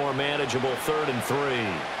much more manageable 3rd and 3.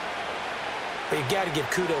 But you got to give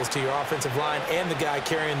kudos to your offensive line and the guy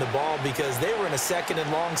carrying the ball because they were in a 2nd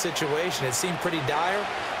and long situation. It seemed pretty dire,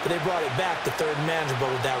 but they brought it back to 3rd and manageable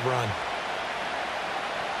with that run.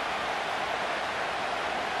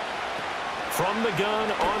 From the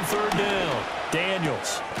gun on 3rd down,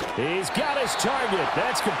 Daniels. He's got his target.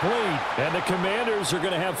 That's complete. And the Commanders are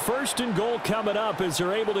going to have 1st and goal coming up as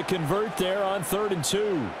they're able to convert there on 3rd and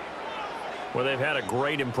 2. Well, they've had a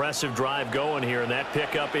great, impressive drive going here, and that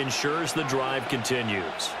pickup ensures the drive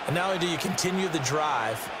continues. And not only do you continue the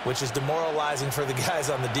drive, which is demoralizing for the guys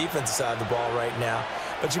on the defensive side of the ball right now,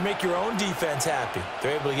 but you make your own defense happy.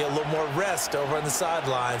 They're able to get a little more rest over on the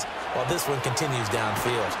sidelines while this one continues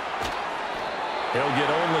downfield. He'll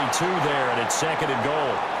get only 2 there, and it's 2nd and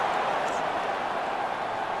goal.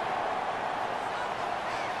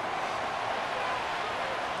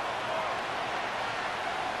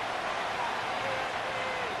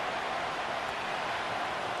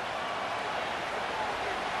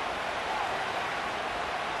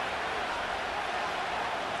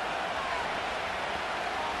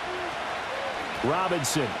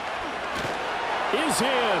 Robinson is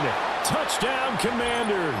in. Touchdown,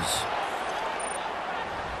 Commanders.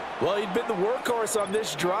 Well, he'd been the workhorse on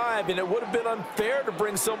this drive, and it would have been unfair to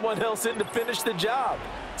bring someone else in to finish the job.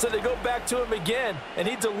 So they go back to him again, and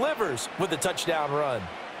he delivers with a touchdown run.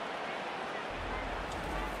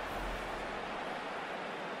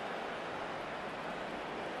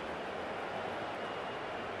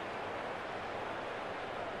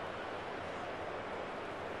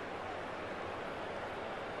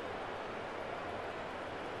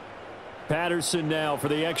 Patterson now for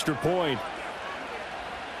the extra point.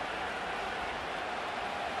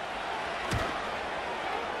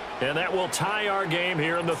 And that will tie our game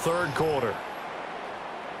here in the 3rd quarter.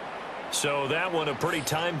 So that one a pretty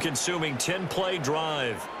time-consuming 10-play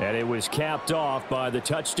drive. And it was capped off by the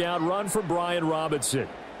touchdown run for Brian Robinson.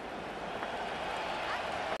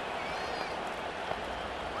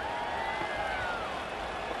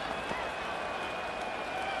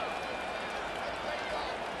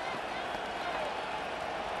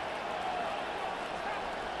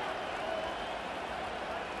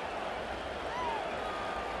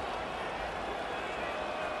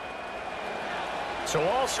 So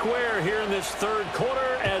all square here in this 3rd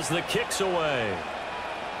quarter as the kick's away.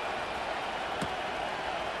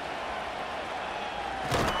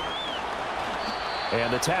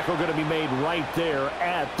 And the tackle going to be made right there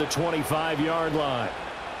at the 25-yard line.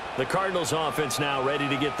 The Cardinals offense now ready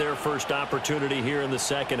to get their first opportunity here in the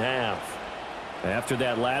 2nd half. After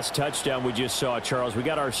that last touchdown we just saw, Charles, we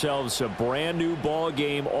got ourselves a brand new ball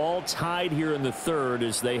game, all tied here in the 3rd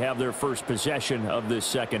as they have their first possession of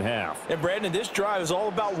this 2nd half. And Brandon, this drive is all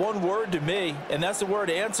about one word to me, and that's the word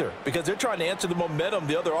answer, because they're trying to answer the momentum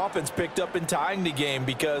the other offense picked up in tying the game,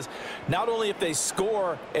 because not only if they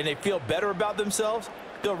score and they feel better about themselves,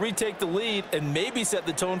 they'll retake the lead and maybe set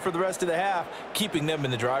the tone for the rest of the half, keeping them in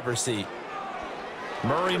the driver's seat.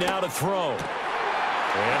 Murray now to throw.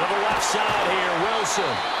 And to the left side here, Wilson.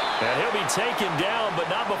 And he'll be taken down, but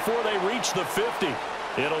not before they reach the 50.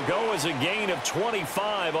 It'll go as a gain of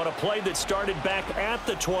 25 on a play that started back at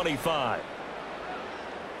the 25.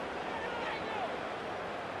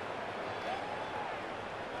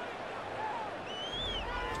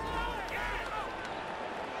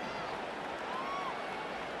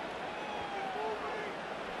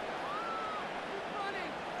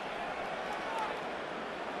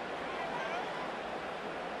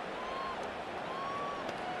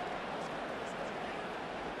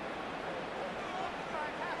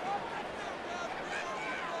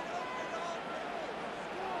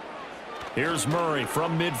 Here's Murray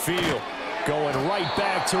from midfield, going right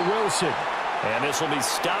back to Wilson. And this will be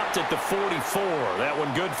stopped at the 44. That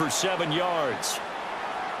one good for 7 yards.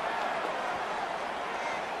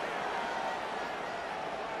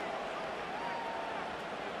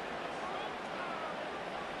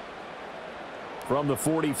 From the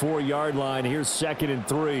 44-yard line, here's 2nd and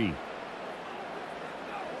 3.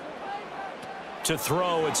 To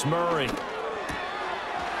throw, it's Murray.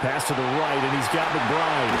 Pass to the right, and he's got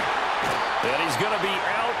McBride. And he's going to be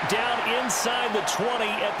out down inside the 20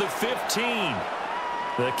 at the 15.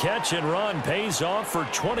 The catch and run pays off for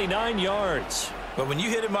 29 yards. But when you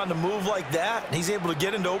hit him on the move like that, and he's able to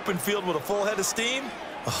get into open field with a full head of steam,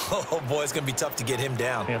 oh, boy, it's going to be tough to get him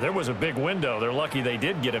down. Yeah, there was a big window. They're lucky they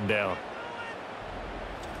did get him down.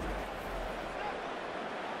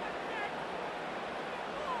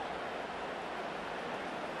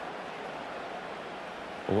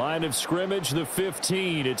 Line of scrimmage, the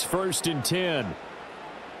 15. It's 1st and 10.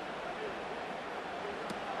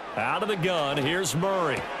 Out of the gun, here's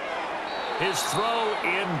Murray. His throw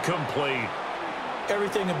incomplete.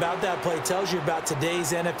 Everything about that play tells you about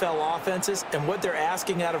today's NFL offenses and what they're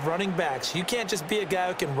asking out of running backs. You can't just be a guy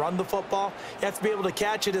who can run the football. You have to be able to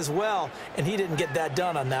catch it as well, and he didn't get that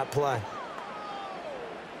done on that play.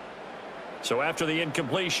 So after the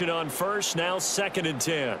incompletion on first, now 2nd and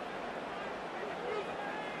 10.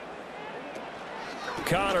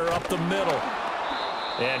 Connor up the middle.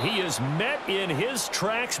 And he is met in his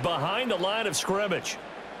tracks behind the line of scrimmage.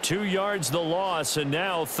 2 yards the loss, and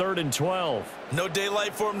now 3rd and 12. No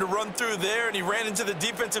daylight for him to run through there, and he ran into the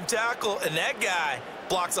defensive tackle, and that guy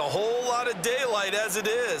blocks a whole lot of daylight as it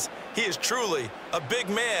is. He is truly a big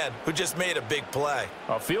man who just made a big play.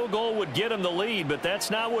 A field goal would get him the lead, but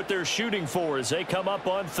that's not what they're shooting for as they come up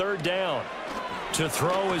on 3rd down. To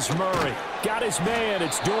throw is Murray. Got his man,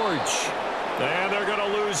 it's Dortch. And they're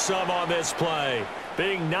going to lose some on this play.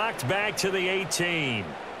 Being knocked back to the 18.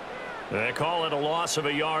 They call it a loss of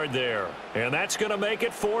a yard there. And that's going to make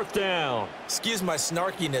it 4th down. Excuse my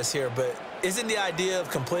snarkiness here, but isn't the idea of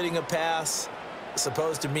completing a pass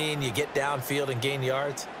supposed to mean you get downfield and gain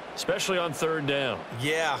yards? Especially on 3rd down.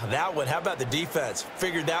 Yeah, that one. How about the defense?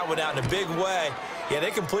 Figured that one out in a big way. Yeah,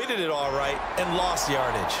 they completed it all right and lost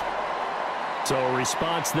yardage. So a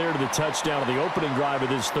response there to the touchdown of the opening drive of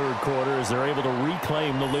this 3rd quarter as they're able to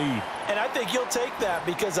reclaim the lead. And I think you'll take that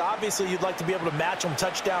because obviously you'd like to be able to match them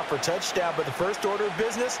touchdown for touchdown, but the first order of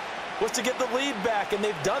business was to get the lead back, and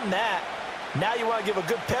they've done that. Now you want to give a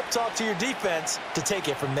good pep talk to your defense to take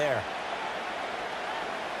it from there.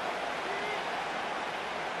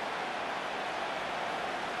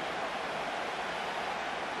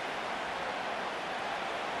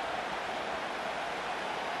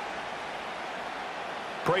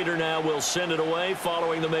 Prater now will send it away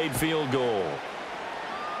following the made field goal.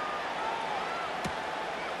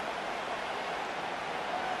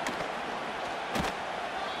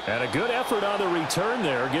 And a good effort on the return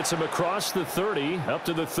there. Gets him across the 30, up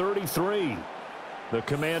to the 33. The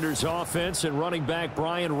Commanders' offense and running back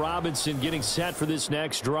Brian Robinson getting set for this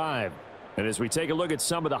next drive. And as we take a look at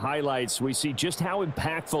some of the highlights, we see just how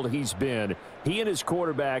impactful he's been. He and his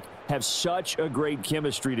quarterback have such a great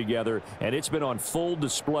chemistry together, and it's been on full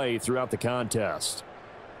display throughout the contest.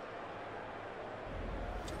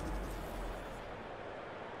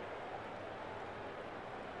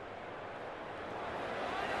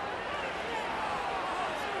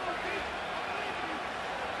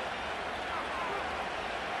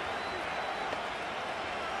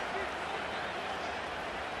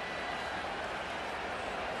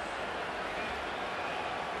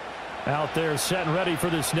 Out there set and ready for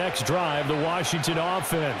this next drive, the Washington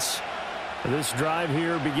offense. This drive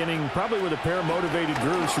here beginning probably with a pair of motivated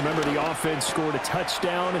groups. Remember, the offense scored a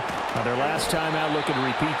touchdown their last time out, looking to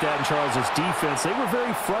repeat that in Charles's defense. They were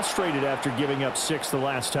very frustrated after giving up 6 the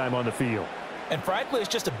last time on the field. And frankly, it's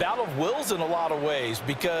just a battle of wills in a lot of ways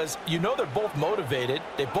because you know they're both motivated.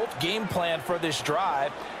 They both game plan for this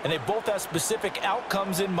drive, and they both have specific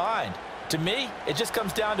outcomes in mind. To me, it just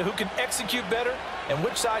comes down to who can execute better and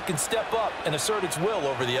which side can step up and assert its will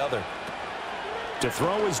over the other. To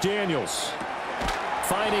throw is Daniels.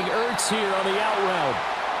 Finding Ertz here on the out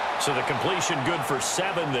route. So the completion good for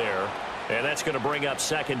 7 there. And that's going to bring up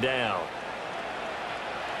 2nd down.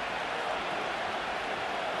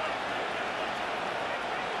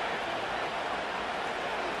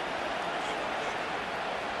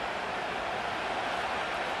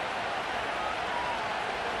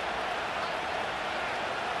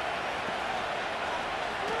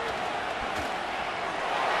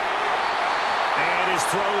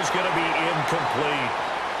 Throw is going to be incomplete.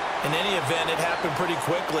 In any event, it happened pretty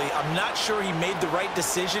quickly. I'm not sure he made the right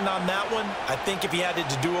decision on that one. I think if he had it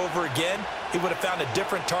to do over again, he would have found a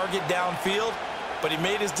different target downfield. But he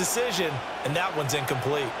made his decision, and that one's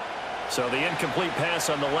incomplete. So the incomplete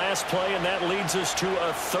pass on the last play, and that leads us to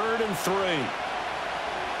a 3rd and 3.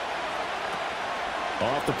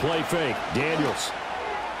 Off the play fake, Daniels.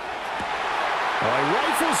 He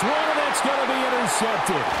rifles one, and that's going to be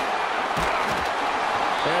intercepted.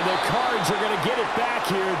 And the Cards are going to get it back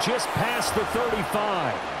here just past the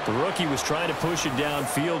 35. The rookie was trying to push it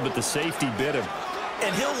downfield, but the safety bit him.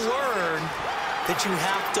 And he'll learn that you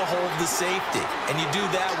have to hold the safety. And you do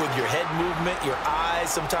that with your head movement, your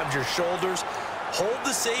eyes, sometimes your shoulders. Hold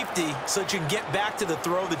the safety so that you can get back to the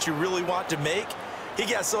throw that you really want to make. He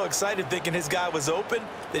got so excited thinking his guy was open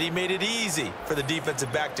that he made it easy for the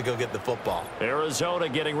defensive back to go get the football. Arizona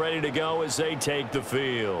getting ready to go as they take the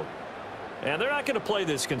field. And they're not going to play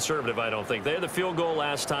this conservative, I don't think. They had the field goal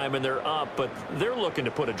last time, and they're up, but they're looking to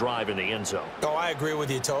put a drive in the end zone. Oh, I agree with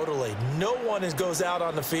you totally. No one goes out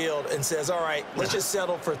on the field and says, all right, let's just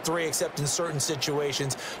settle for 3, except in certain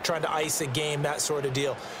situations, trying to ice a game, that sort of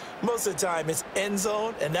deal. Most of the time, it's end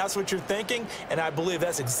zone, and that's what you're thinking, and I believe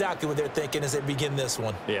that's exactly what they're thinking as they begin this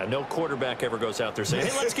one. Yeah, no quarterback ever goes out there saying,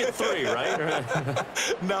 hey, let's get 3, right?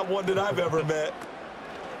 Not one that I've ever met.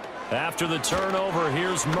 After the turnover,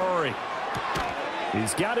 here's Murray.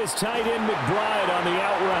 He's got his tight end McBride on the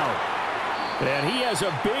out route. And he has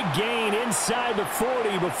a big gain inside the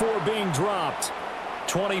 40 before being dropped.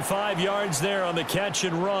 25 yards there on the catch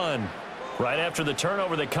and run. Right after the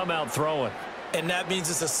turnover, they come out throwing. And that means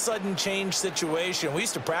it's a sudden change situation. We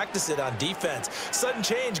used to practice it on defense. Sudden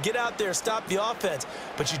change, get out there, stop the offense.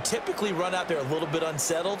 But you typically run out there a little bit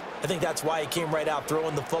unsettled. I think that's why he came right out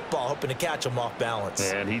throwing the football, hoping to catch him off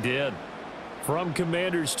balance. And he did. From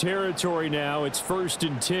Commanders territory now, it's 1st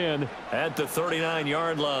and 10 at the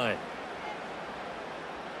 39-yard line.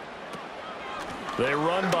 They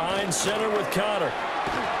run behind center with Connor.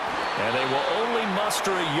 And they will only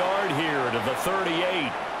muster a yard here to the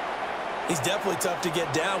 38. He's definitely tough to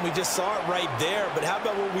get down. We just saw it right there. But how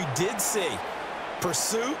about what we did see?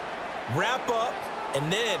 Pursuit, wrap up,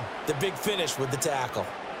 and then the big finish with the tackle.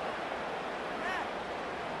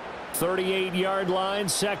 38-yard line,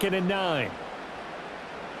 2nd and 9.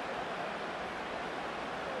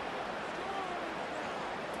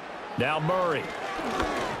 Now Murray.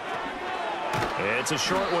 It's a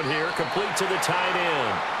short one here, complete to the tight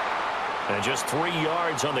end. And just 3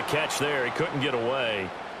 yards on the catch there. He couldn't get away.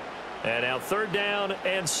 And now 3rd down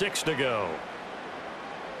and 6 to go.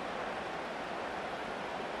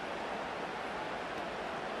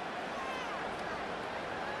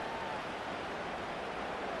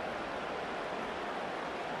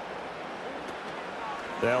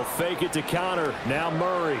 They'll fake it to Connor. Now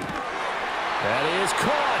Murray. That is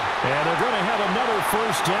caught. And they're going to have another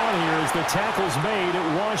 1st down here as the tackle's made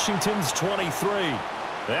at Washington's 23.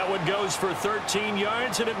 That one goes for 13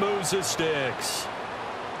 yards, and it moves the sticks.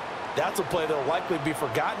 That's a play that will likely be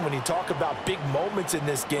forgotten when you talk about big moments in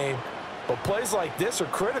this game. But plays like this are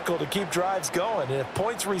critical to keep drives going. And if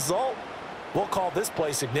points result, we'll call this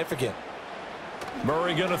play significant.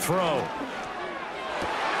 Murray going to throw.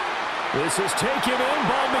 This is taken in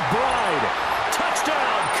by McBride.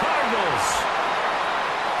 Touchdown, Cardinals.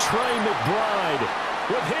 Trey McBride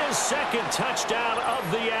with his 2nd touchdown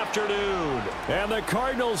of the afternoon. And the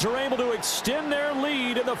Cardinals are able to extend their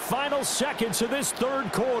lead in the final seconds of this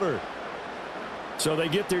 3rd quarter. So they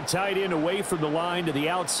get their tight end away from the line to the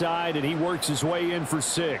outside, and he works his way in for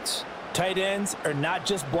 6. Tight ends are not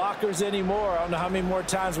just blockers anymore. I don't know how many more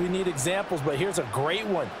times we need examples, but here's a great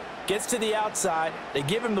one. Gets to the outside, they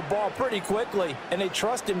give him the ball pretty quickly, and they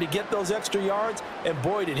trust him to get those extra yards, and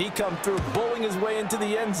boy, did he come through, bowling his way into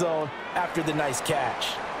the end zone after the nice catch.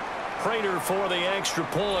 Prater for the extra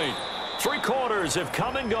point. 3 quarters have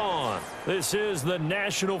come and gone. This is the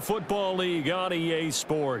National Football League on EA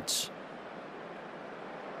Sports.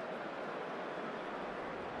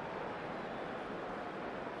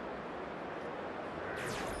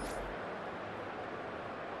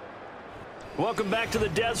 Welcome back to the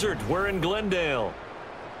desert. We're in Glendale,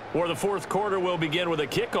 where the 4th quarter will begin with a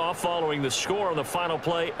kickoff following the score on the final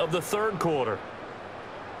play of the 3rd quarter.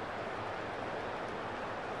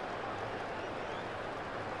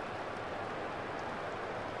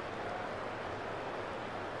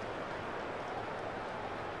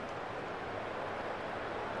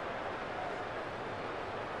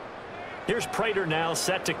 Here's Prater now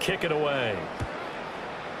set to kick it away.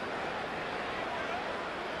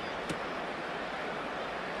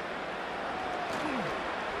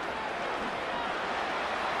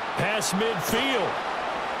 Pass midfield.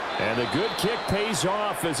 And the good kick pays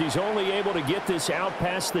off as he's only able to get this out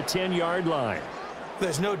past the 10-yard line.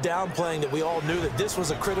 There's no downplaying that we all knew that this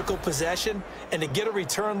was a critical possession, and to get a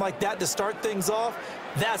return like that to start things off,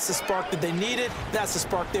 that's the spark that they needed. That's the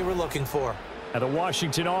spark they were looking for. And the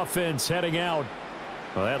Washington offense heading out.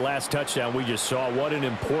 Well, that last touchdown we just saw, what an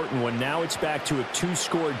important one. Now it's back to a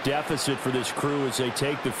 2-score deficit for this crew as they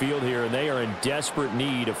take the field here, and they are in desperate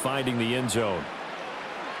need of finding the end zone.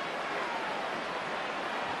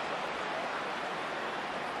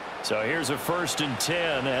 So here's a 1st and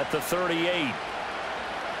 10 at the 38.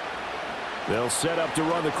 They'll set up to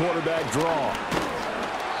run the quarterback draw.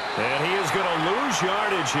 And he is going to lose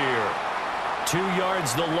yardage here. 2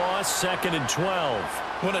 yards the loss, 2nd and 12.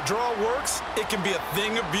 When a draw works, it can be a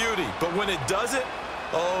thing of beauty. But when it doesn't,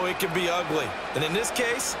 oh, it can be ugly. And in this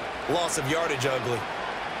case, loss of yardage ugly.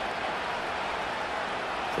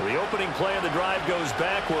 So the opening play of the drive goes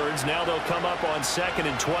backwards. Now they'll come up on 2nd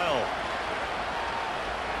and 12.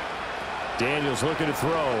 Daniels looking to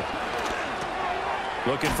throw.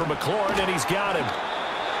 Looking for McLaurin, and he's got him.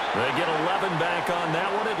 They get 11 back on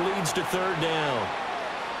that one. It leads to 3rd down.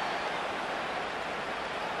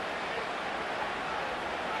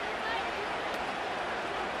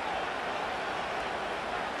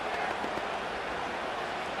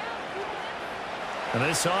 And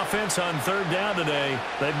this offense on 3rd down today,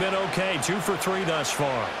 they've been okay. 2 for 3 thus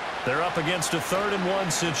far. They're up against a 3rd and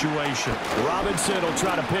 1 situation. Robinson will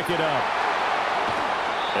try to pick it up.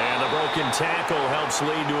 And the broken tackle helps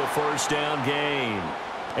lead to a 1st down gain.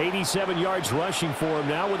 87 yards rushing for him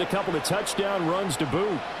now with a couple of touchdown runs to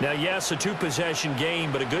boot. Now, yes, a 2-possession game,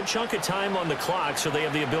 but a good chunk of time on the clock, so they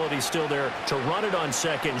have the ability still there to run it on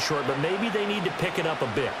 2nd and short, but maybe they need to pick it up a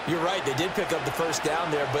bit. You're right. They did pick up the 1st down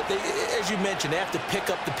there, but they, as you mentioned, they have to pick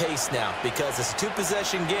up the pace now because it's a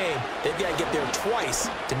 2-possession game. They've got to get there twice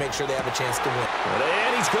to make sure they have a chance to win.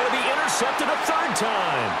 And he's going to be intercepted a 3rd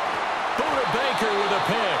time. Buda Baker with a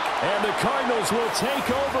pick, and the Cardinals will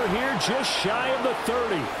take over here just shy of the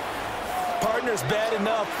 30. Partner's bad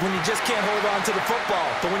enough when you just can't hold on to the football,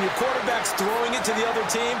 but when your quarterback's throwing it to the other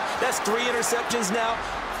team, that's 3 interceptions now,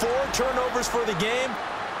 4 turnovers for the game.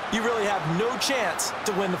 You really have no chance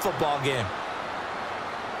to win the football game.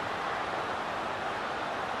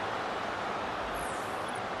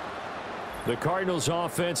 The Cardinals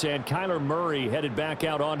offense and Kyler Murray headed back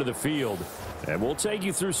out onto the field. And we'll take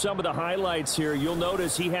you through some of the highlights here. You'll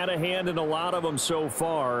notice he had a hand in a lot of them so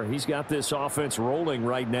far. He's got this offense rolling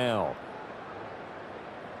right now.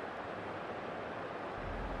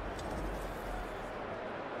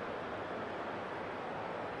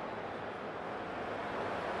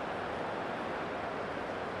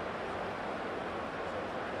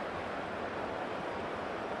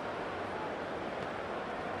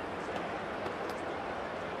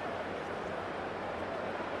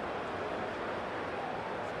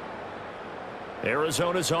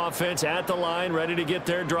 Arizona's offense at the line, ready to get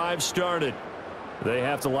their drive started. They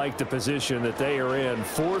have to like the position that they are in.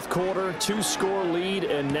 4th quarter, 2-score lead,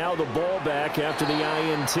 and now the ball back after the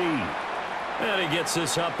INT. And he gets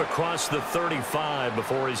this up across the 35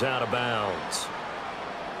 before he's out of bounds.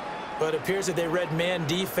 But it appears that they read man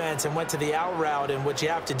defense and went to the out route, and what you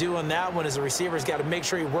have to do on that one is the receiver's got to make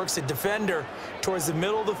sure he works the defender towards the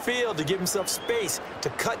middle of the field to give himself space to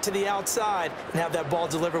cut to the outside and have that ball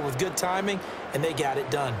delivered with good timing, and they got it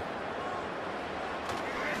done.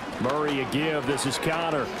 Murray a give. This is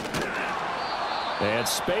Connor. And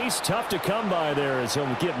space tough to come by there as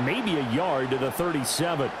he'll get maybe a yard to the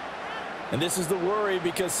 37. And this is the worry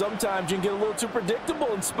because sometimes you can get a little too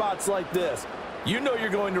predictable in spots like this. You know you're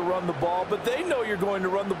going to run the ball, but they know you're going to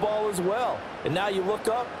run the ball as well. And now you look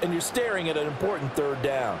up and you're staring at an important 3rd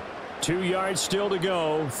down. 2 yards still to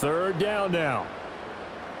go. 3rd down now.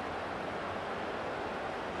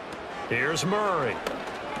 Here's Murray.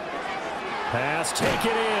 Pass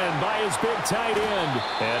taken in by his big tight end.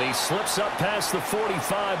 And he slips up past the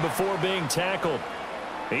 45 before being tackled.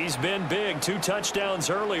 He's been big. 2 touchdowns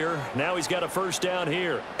earlier. Now he's got a 1st down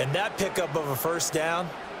here. And that pickup of a 1st down,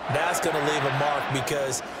 that's going to leave a mark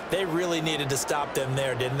because they really needed to stop them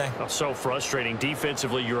there, didn't they? Oh, so frustrating.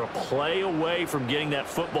 Defensively, you're a play away from getting that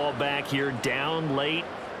football back here. Down late.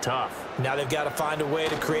 Tough. Now they've got to find a way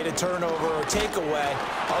to create a turnover or takeaway.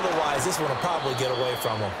 Otherwise, this one will probably get away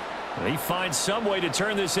from them. He finds some way to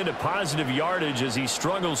turn this into positive yardage as he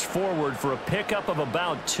struggles forward for a pickup of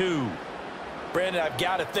about 2. Brandon, I've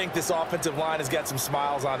got to think this offensive line has got some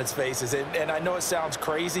smiles on its faces. And I know it sounds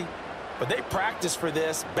crazy, but they practiced for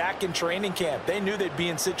this back in training camp. They knew they'd be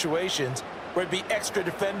in situations where it'd be extra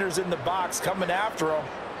defenders in the box coming after them,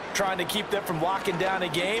 trying to keep them from locking down a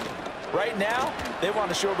game. Right now, they want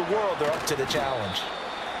to show the world they're up to the challenge.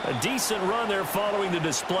 A decent run there following the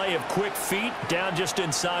display of quick feet down just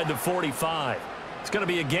inside the 45. It's going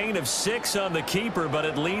to be a gain of 6 on the keeper, but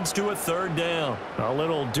it leads to a 3rd down. A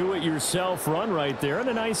little do-it-yourself run right there and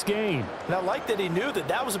a nice gain. And I like that he knew that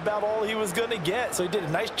that was about all he was going to get. So he did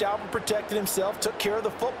a nice job of protecting himself, took care of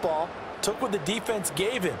the football, took what the defense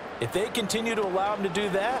gave him. If they continue to allow him to do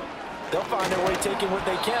that, they'll find their way taking what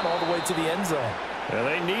they can all the way to the end zone. And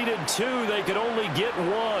they needed 2. They could only get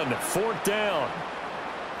 1. 4th down.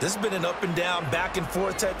 This has been an up-and-down,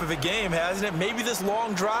 back-and-forth type of a game, hasn't it? Maybe this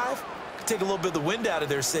long drive could take a little bit of the wind out of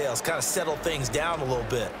their sails, kind of settle things down a little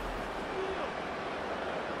bit.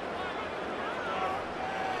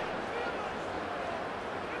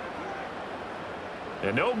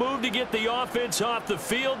 And no move to get the offense off the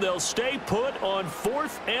field. They'll stay put on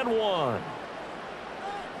 4th and 1.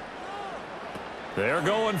 They're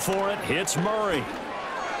going for it. Hits Murray.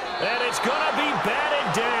 And it's going to be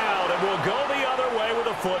batted down, and will go the other way with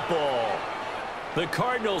the football. The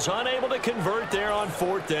Cardinals unable to convert there on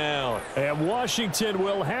 4th down. And Washington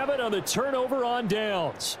will have it on the turnover on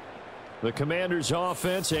downs. The Commanders'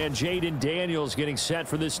 offense and Jaden Daniels getting set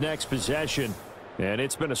for this next possession. And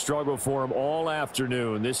it's been a struggle for him all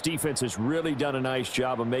afternoon. This defense has really done a nice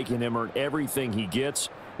job of making him earn everything he gets,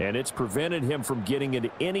 and it's prevented him from getting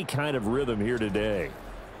into any kind of rhythm here today.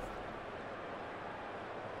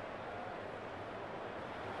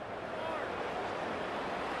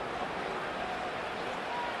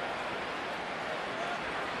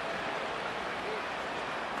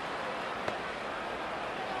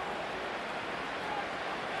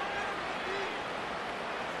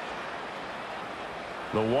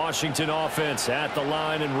 The Washington offense at the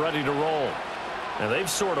line and ready to roll. Now, they've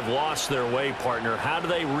sort of lost their way, partner. How do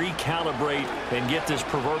they recalibrate and get this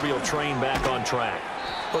proverbial train back on track?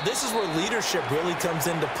 Well, this is where leadership really comes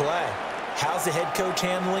into play. How's the head coach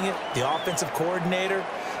handling it? The offensive coordinator?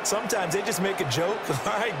 Sometimes they just make a joke.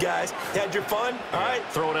 All right, guys, had your fun? All right.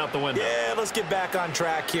 Throw it out the window. Yeah, let's get back on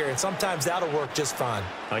track here. And sometimes that'll work just fine.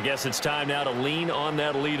 I guess it's time now to lean on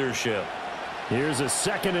that leadership. Here's a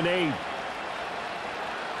 2nd and 8.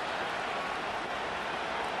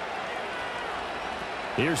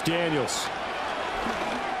 Here's Daniels.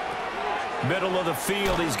 Middle of the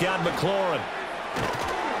field, he's got McLaurin.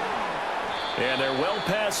 And they're well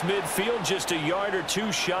past midfield, just a yard or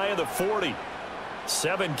two shy of the 40.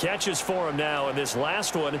 7 catches for him now, and this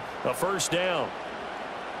last one, a 1st down.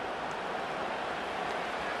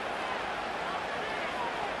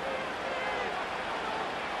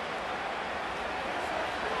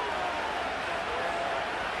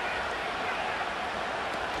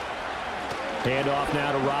 Handoff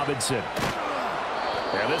now to Robinson.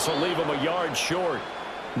 And this will leave him a yard short.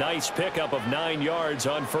 Nice pickup of 9 yards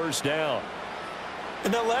on 1st down.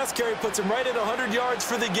 And that last carry puts him right at 100 yards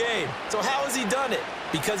for the game. So how has he done it?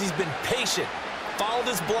 Because he's been patient, followed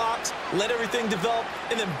his blocks, let everything develop,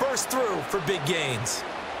 and then burst through for big gains.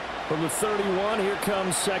 From the 31, here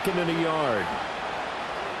comes 2nd and a yard.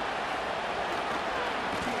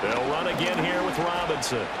 They'll run again here with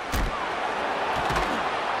Robinson.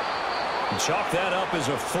 Chalk that up as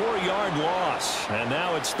a 4-yard loss, and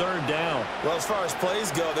now it's 3rd down. Well, as far as plays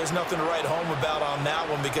go, there's nothing to write home about on that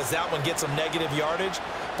one because that one gets some negative yardage.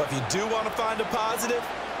 But if you do want to find a positive,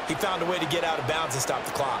 he found a way to get out of bounds and stop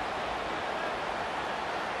the clock.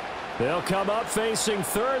 They'll come up facing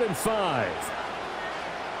 3rd and 5.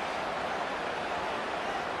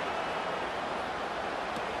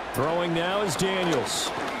 Throwing now is Daniels.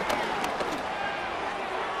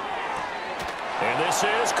 And this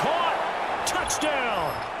is caught.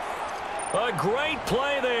 Touchdown. A great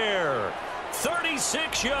play there.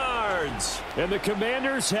 36 yards. And the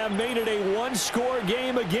Commanders have made it a 1-score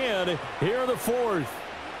game again here in the 4th.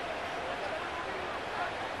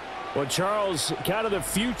 Well, Charles, kind of the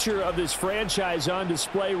future of this franchise on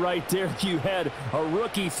display right there. You had a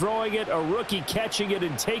rookie throwing it, a rookie catching it,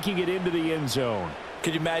 and taking it into the end zone.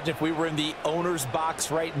 Could you imagine if we were in the owner's box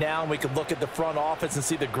right now and we could look at the front office and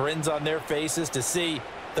see the grins on their faces to see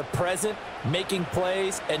the present, making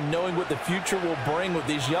plays, and knowing what the future will bring with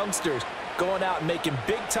these youngsters going out and making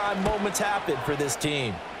big-time moments happen for this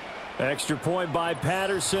team. Extra point by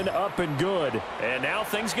Patterson, up and good. And now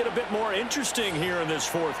things get a bit more interesting here in this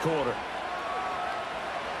 4th quarter.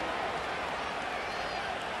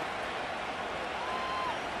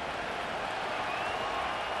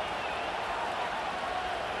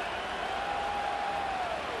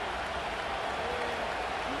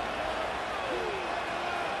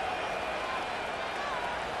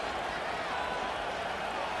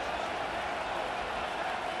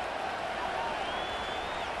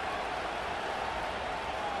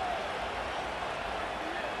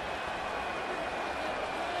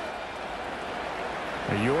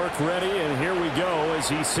 York ready, and here we go as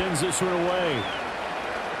he sends this one away.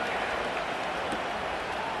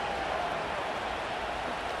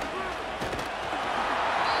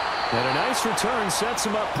 And a nice return sets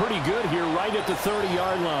him up pretty good here right at the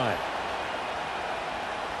 30-yard line.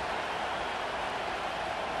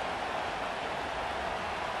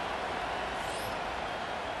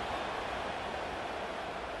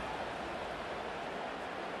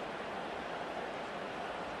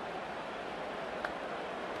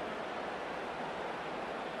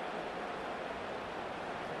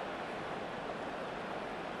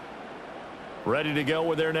 Ready to go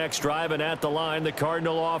with their next drive, and at the line, the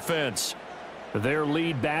Cardinal offense. Their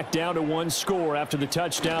lead back down to 1 score after the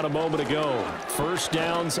touchdown a moment ago. 1st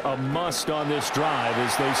down's a must on this drive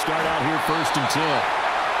as they start out here 1st and 10.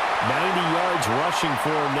 90 yards rushing for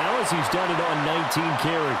him now as he's done it on 19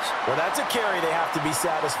 carries. Well, that's a carry they have to be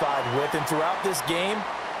satisfied with, and throughout this game,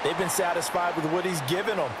 they've been satisfied with what he's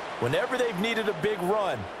given them. Whenever they've needed a big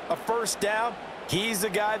run, a first down, he's the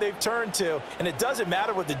guy they've turned to. And it doesn't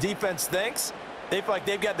matter what the defense thinks. They feel like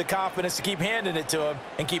they've got the confidence to keep handing it to him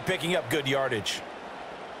and keep picking up good yardage.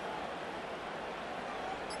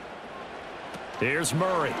 Here's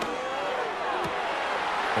Murray.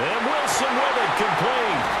 And Wilson with it,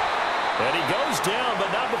 complete. And he goes down,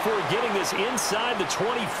 but not before getting this inside the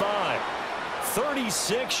 25.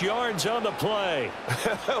 36 yards on the play.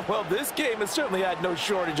 Well, this game has certainly had no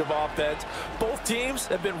shortage of offense. Both teams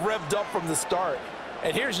have been revved up from the start.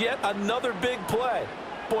 And here's yet another big play.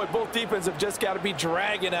 Boy, both defenses have just got to be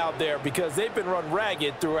dragging out there because they've been run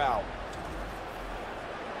ragged throughout.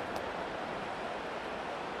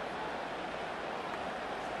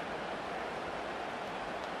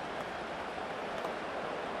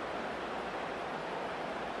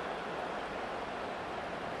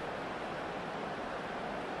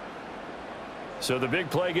 So the big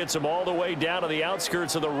play gets him all the way down to the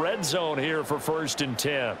outskirts of the red zone here for 1st and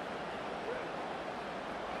 10.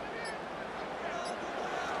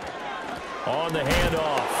 On the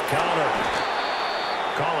handoff, Connor.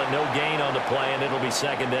 Call it no gain on the play, and it'll be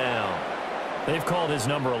 2nd down. They've called his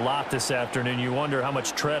number a lot this afternoon. You wonder how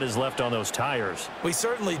much tread is left on those tires. We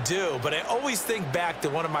certainly do, but I always think back to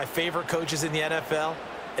one of my favorite coaches in the NFL,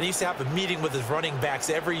 and he used to have a meeting with his running backs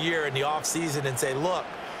every year in the offseason and say, look,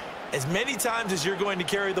 as many times as you're going to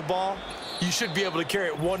carry the ball, you should be able to carry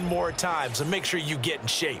it one more time, so make sure you get in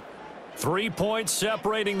shape. 3 points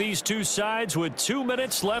separating these two sides with 2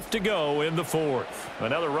 minutes left to go in the 4th.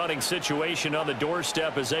 Another running situation on the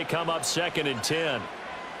doorstep as they come up 2nd and 10.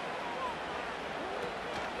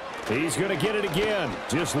 He's going to get it again.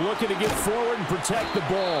 Just looking to get forward and protect the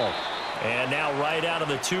ball. And now right out of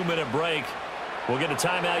the 2-minute break, we'll get a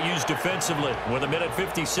timeout used defensively with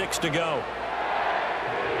 1:56 to go.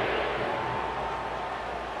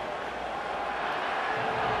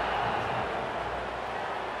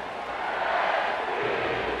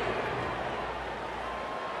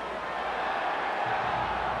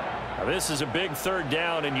 Now, this is a big 3rd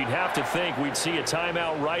down, and you'd have to think we'd see a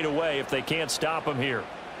timeout right away if they can't stop him here.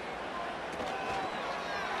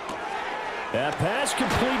 That pass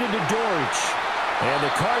completed to Dortch. And the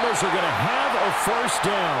Cardinals are going to have a 1st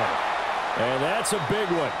down. And that's a big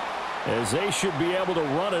one, as they should be able to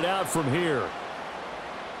run it out from here.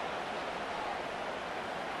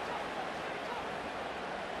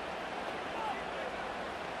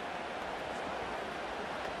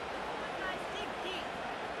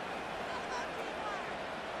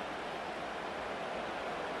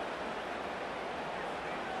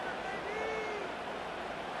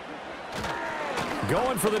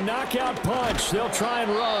 Going for the knockout punch. They'll try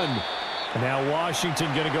and run. And now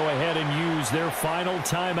Washington going to go ahead and use their final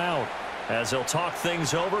timeout as they'll talk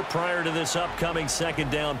things over prior to this upcoming 2nd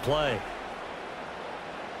down play.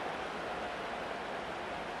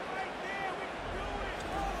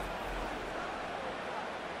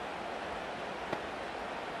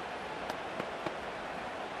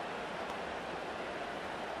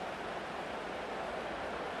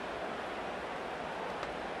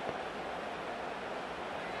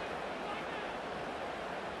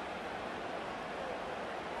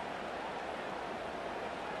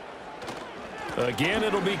 Again,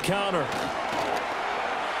 it'll be Connor. And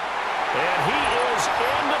he is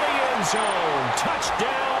into the end zone.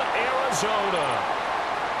 Touchdown, Arizona.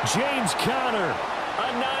 James Conner, a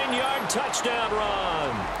 9-yard touchdown run.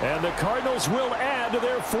 And the Cardinals will add to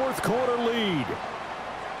their 4th quarter lead.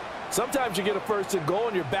 Sometimes you get a 1st and goal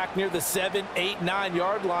and you're back near the 7, 8,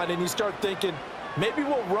 9-yard line, and you start thinking, maybe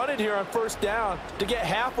we'll run it here on 1st down to get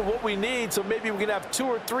half of what we need, so maybe we can have 2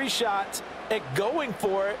 or 3 shots at going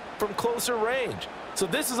for it from closer range. So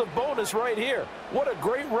this is a bonus right here. What a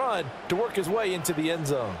great run to work his way into the end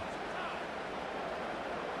zone.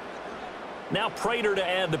 Now Prater to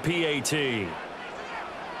add the PAT.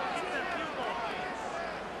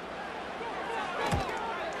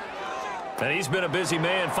 And he's been a busy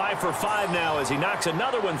man, 5 for 5 now as he knocks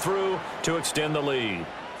another one through to extend the lead.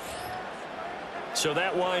 So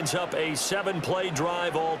that winds up a 7-play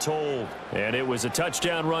drive all told. And it was a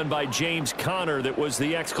touchdown run by James Conner that was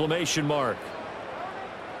the exclamation mark.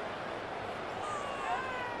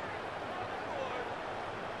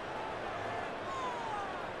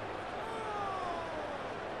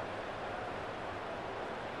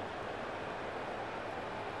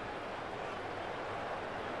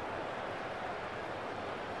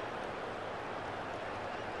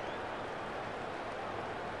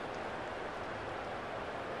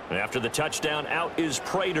 After the touchdown, out is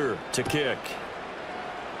Prater to kick.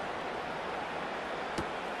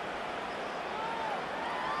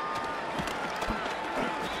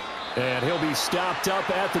 And he'll be stopped up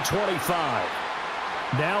at the 25.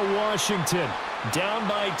 Now Washington down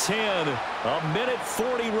by 10. A minute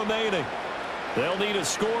 40 remaining. They'll need a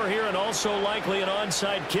score here and also likely an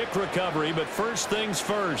onside kick recovery. But first things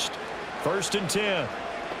first. 1st and 10.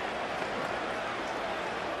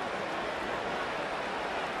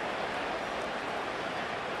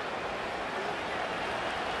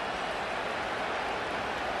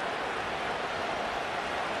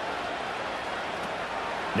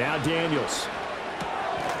 Now Daniels.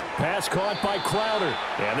 Pass caught by Crowder.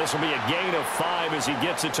 And this will be a gain of 5 as he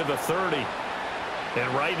gets it to the 30.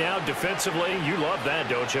 And right now, defensively, you love that,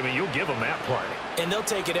 don't you? I mean, you'll give them that play. And they'll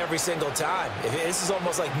take it every single time. This is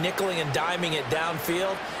almost like nickeling and diming it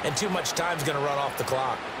downfield, and too much time's going to run off the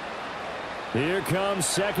clock. Here comes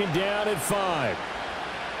 2nd down at 5.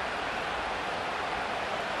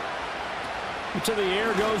 To the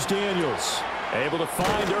air goes Daniels. Able to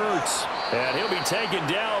find Ertz. And he'll be taken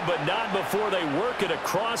down, but not before they work it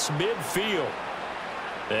across midfield.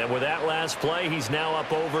 And with that last play, he's now up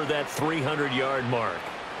over that 300-yard mark.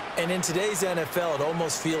 And in today's NFL, it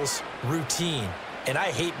almost feels routine. And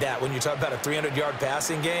I hate that when you talk about a 300-yard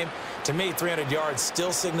passing game. To me, 300 yards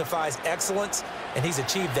still signifies excellence, and he's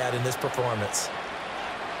achieved that in this performance.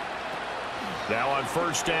 Now on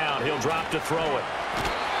 1st down, he'll drop to throw it.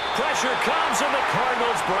 Pressure comes, and the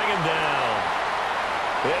Cardinals bring him down.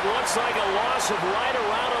 It looks like a loss of right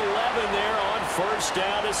around 11 there on 1st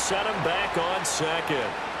down to set him back on 2nd.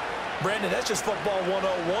 Brandon, that's just football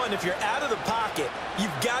 101. If you're out of the pocket,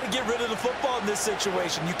 you've got to get rid of the football in this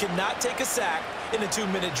situation. You cannot take a sack in a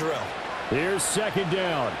 2-minute drill. Here's 2nd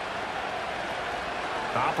down.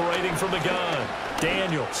 Operating from the gun,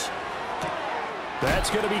 Daniels.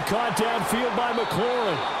 That's going to be caught downfield by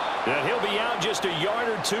McLaurin. And he'll be out just a yard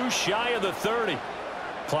or 2 shy of the 30.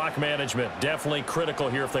 Clock management definitely critical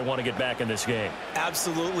here if they want to get back in this game.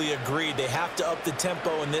 Absolutely agreed. They have to up the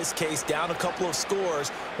tempo in this case, down a couple of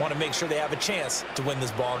scores. Want to make sure they have a chance to win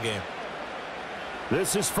this ball game.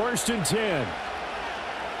 This is 1st and 10.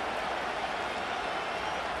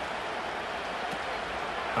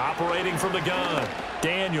 Operating from the gun,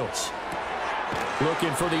 Daniels.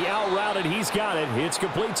 Looking for the out route, and he's got it. It's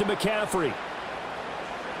complete to McCaffrey.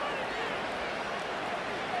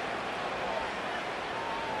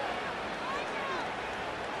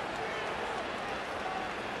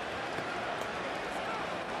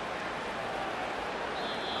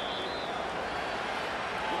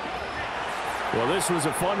 Well, this was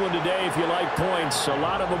a fun one today if you like points. A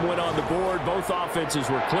lot of them went on the board. Both offenses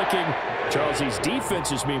were clicking. Charles, these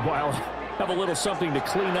defenses, meanwhile, have a little something to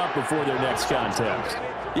clean up before their next contest.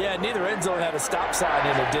 Yeah, neither end zone had a stop sign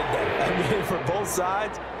in it, did they? I mean, for both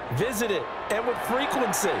sides, visit it, and with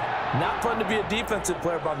frequency. Not fun to be a defensive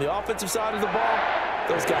player, but on the offensive side of the ball,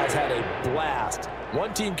 those guys had a blast.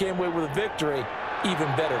 One team came away with a victory, even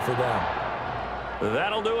better for them.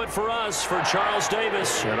 That'll do it for us. For Charles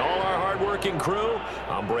Davis and all our hardworking crew,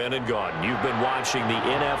 I'm Brandon Gaudin. You've been watching the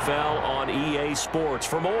NFL on EA Sports.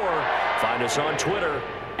 For more, find us on Twitter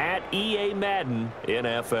at EA Madden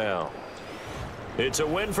NFL. It's a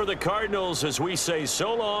win for the Cardinals as we say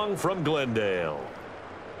so long from Glendale.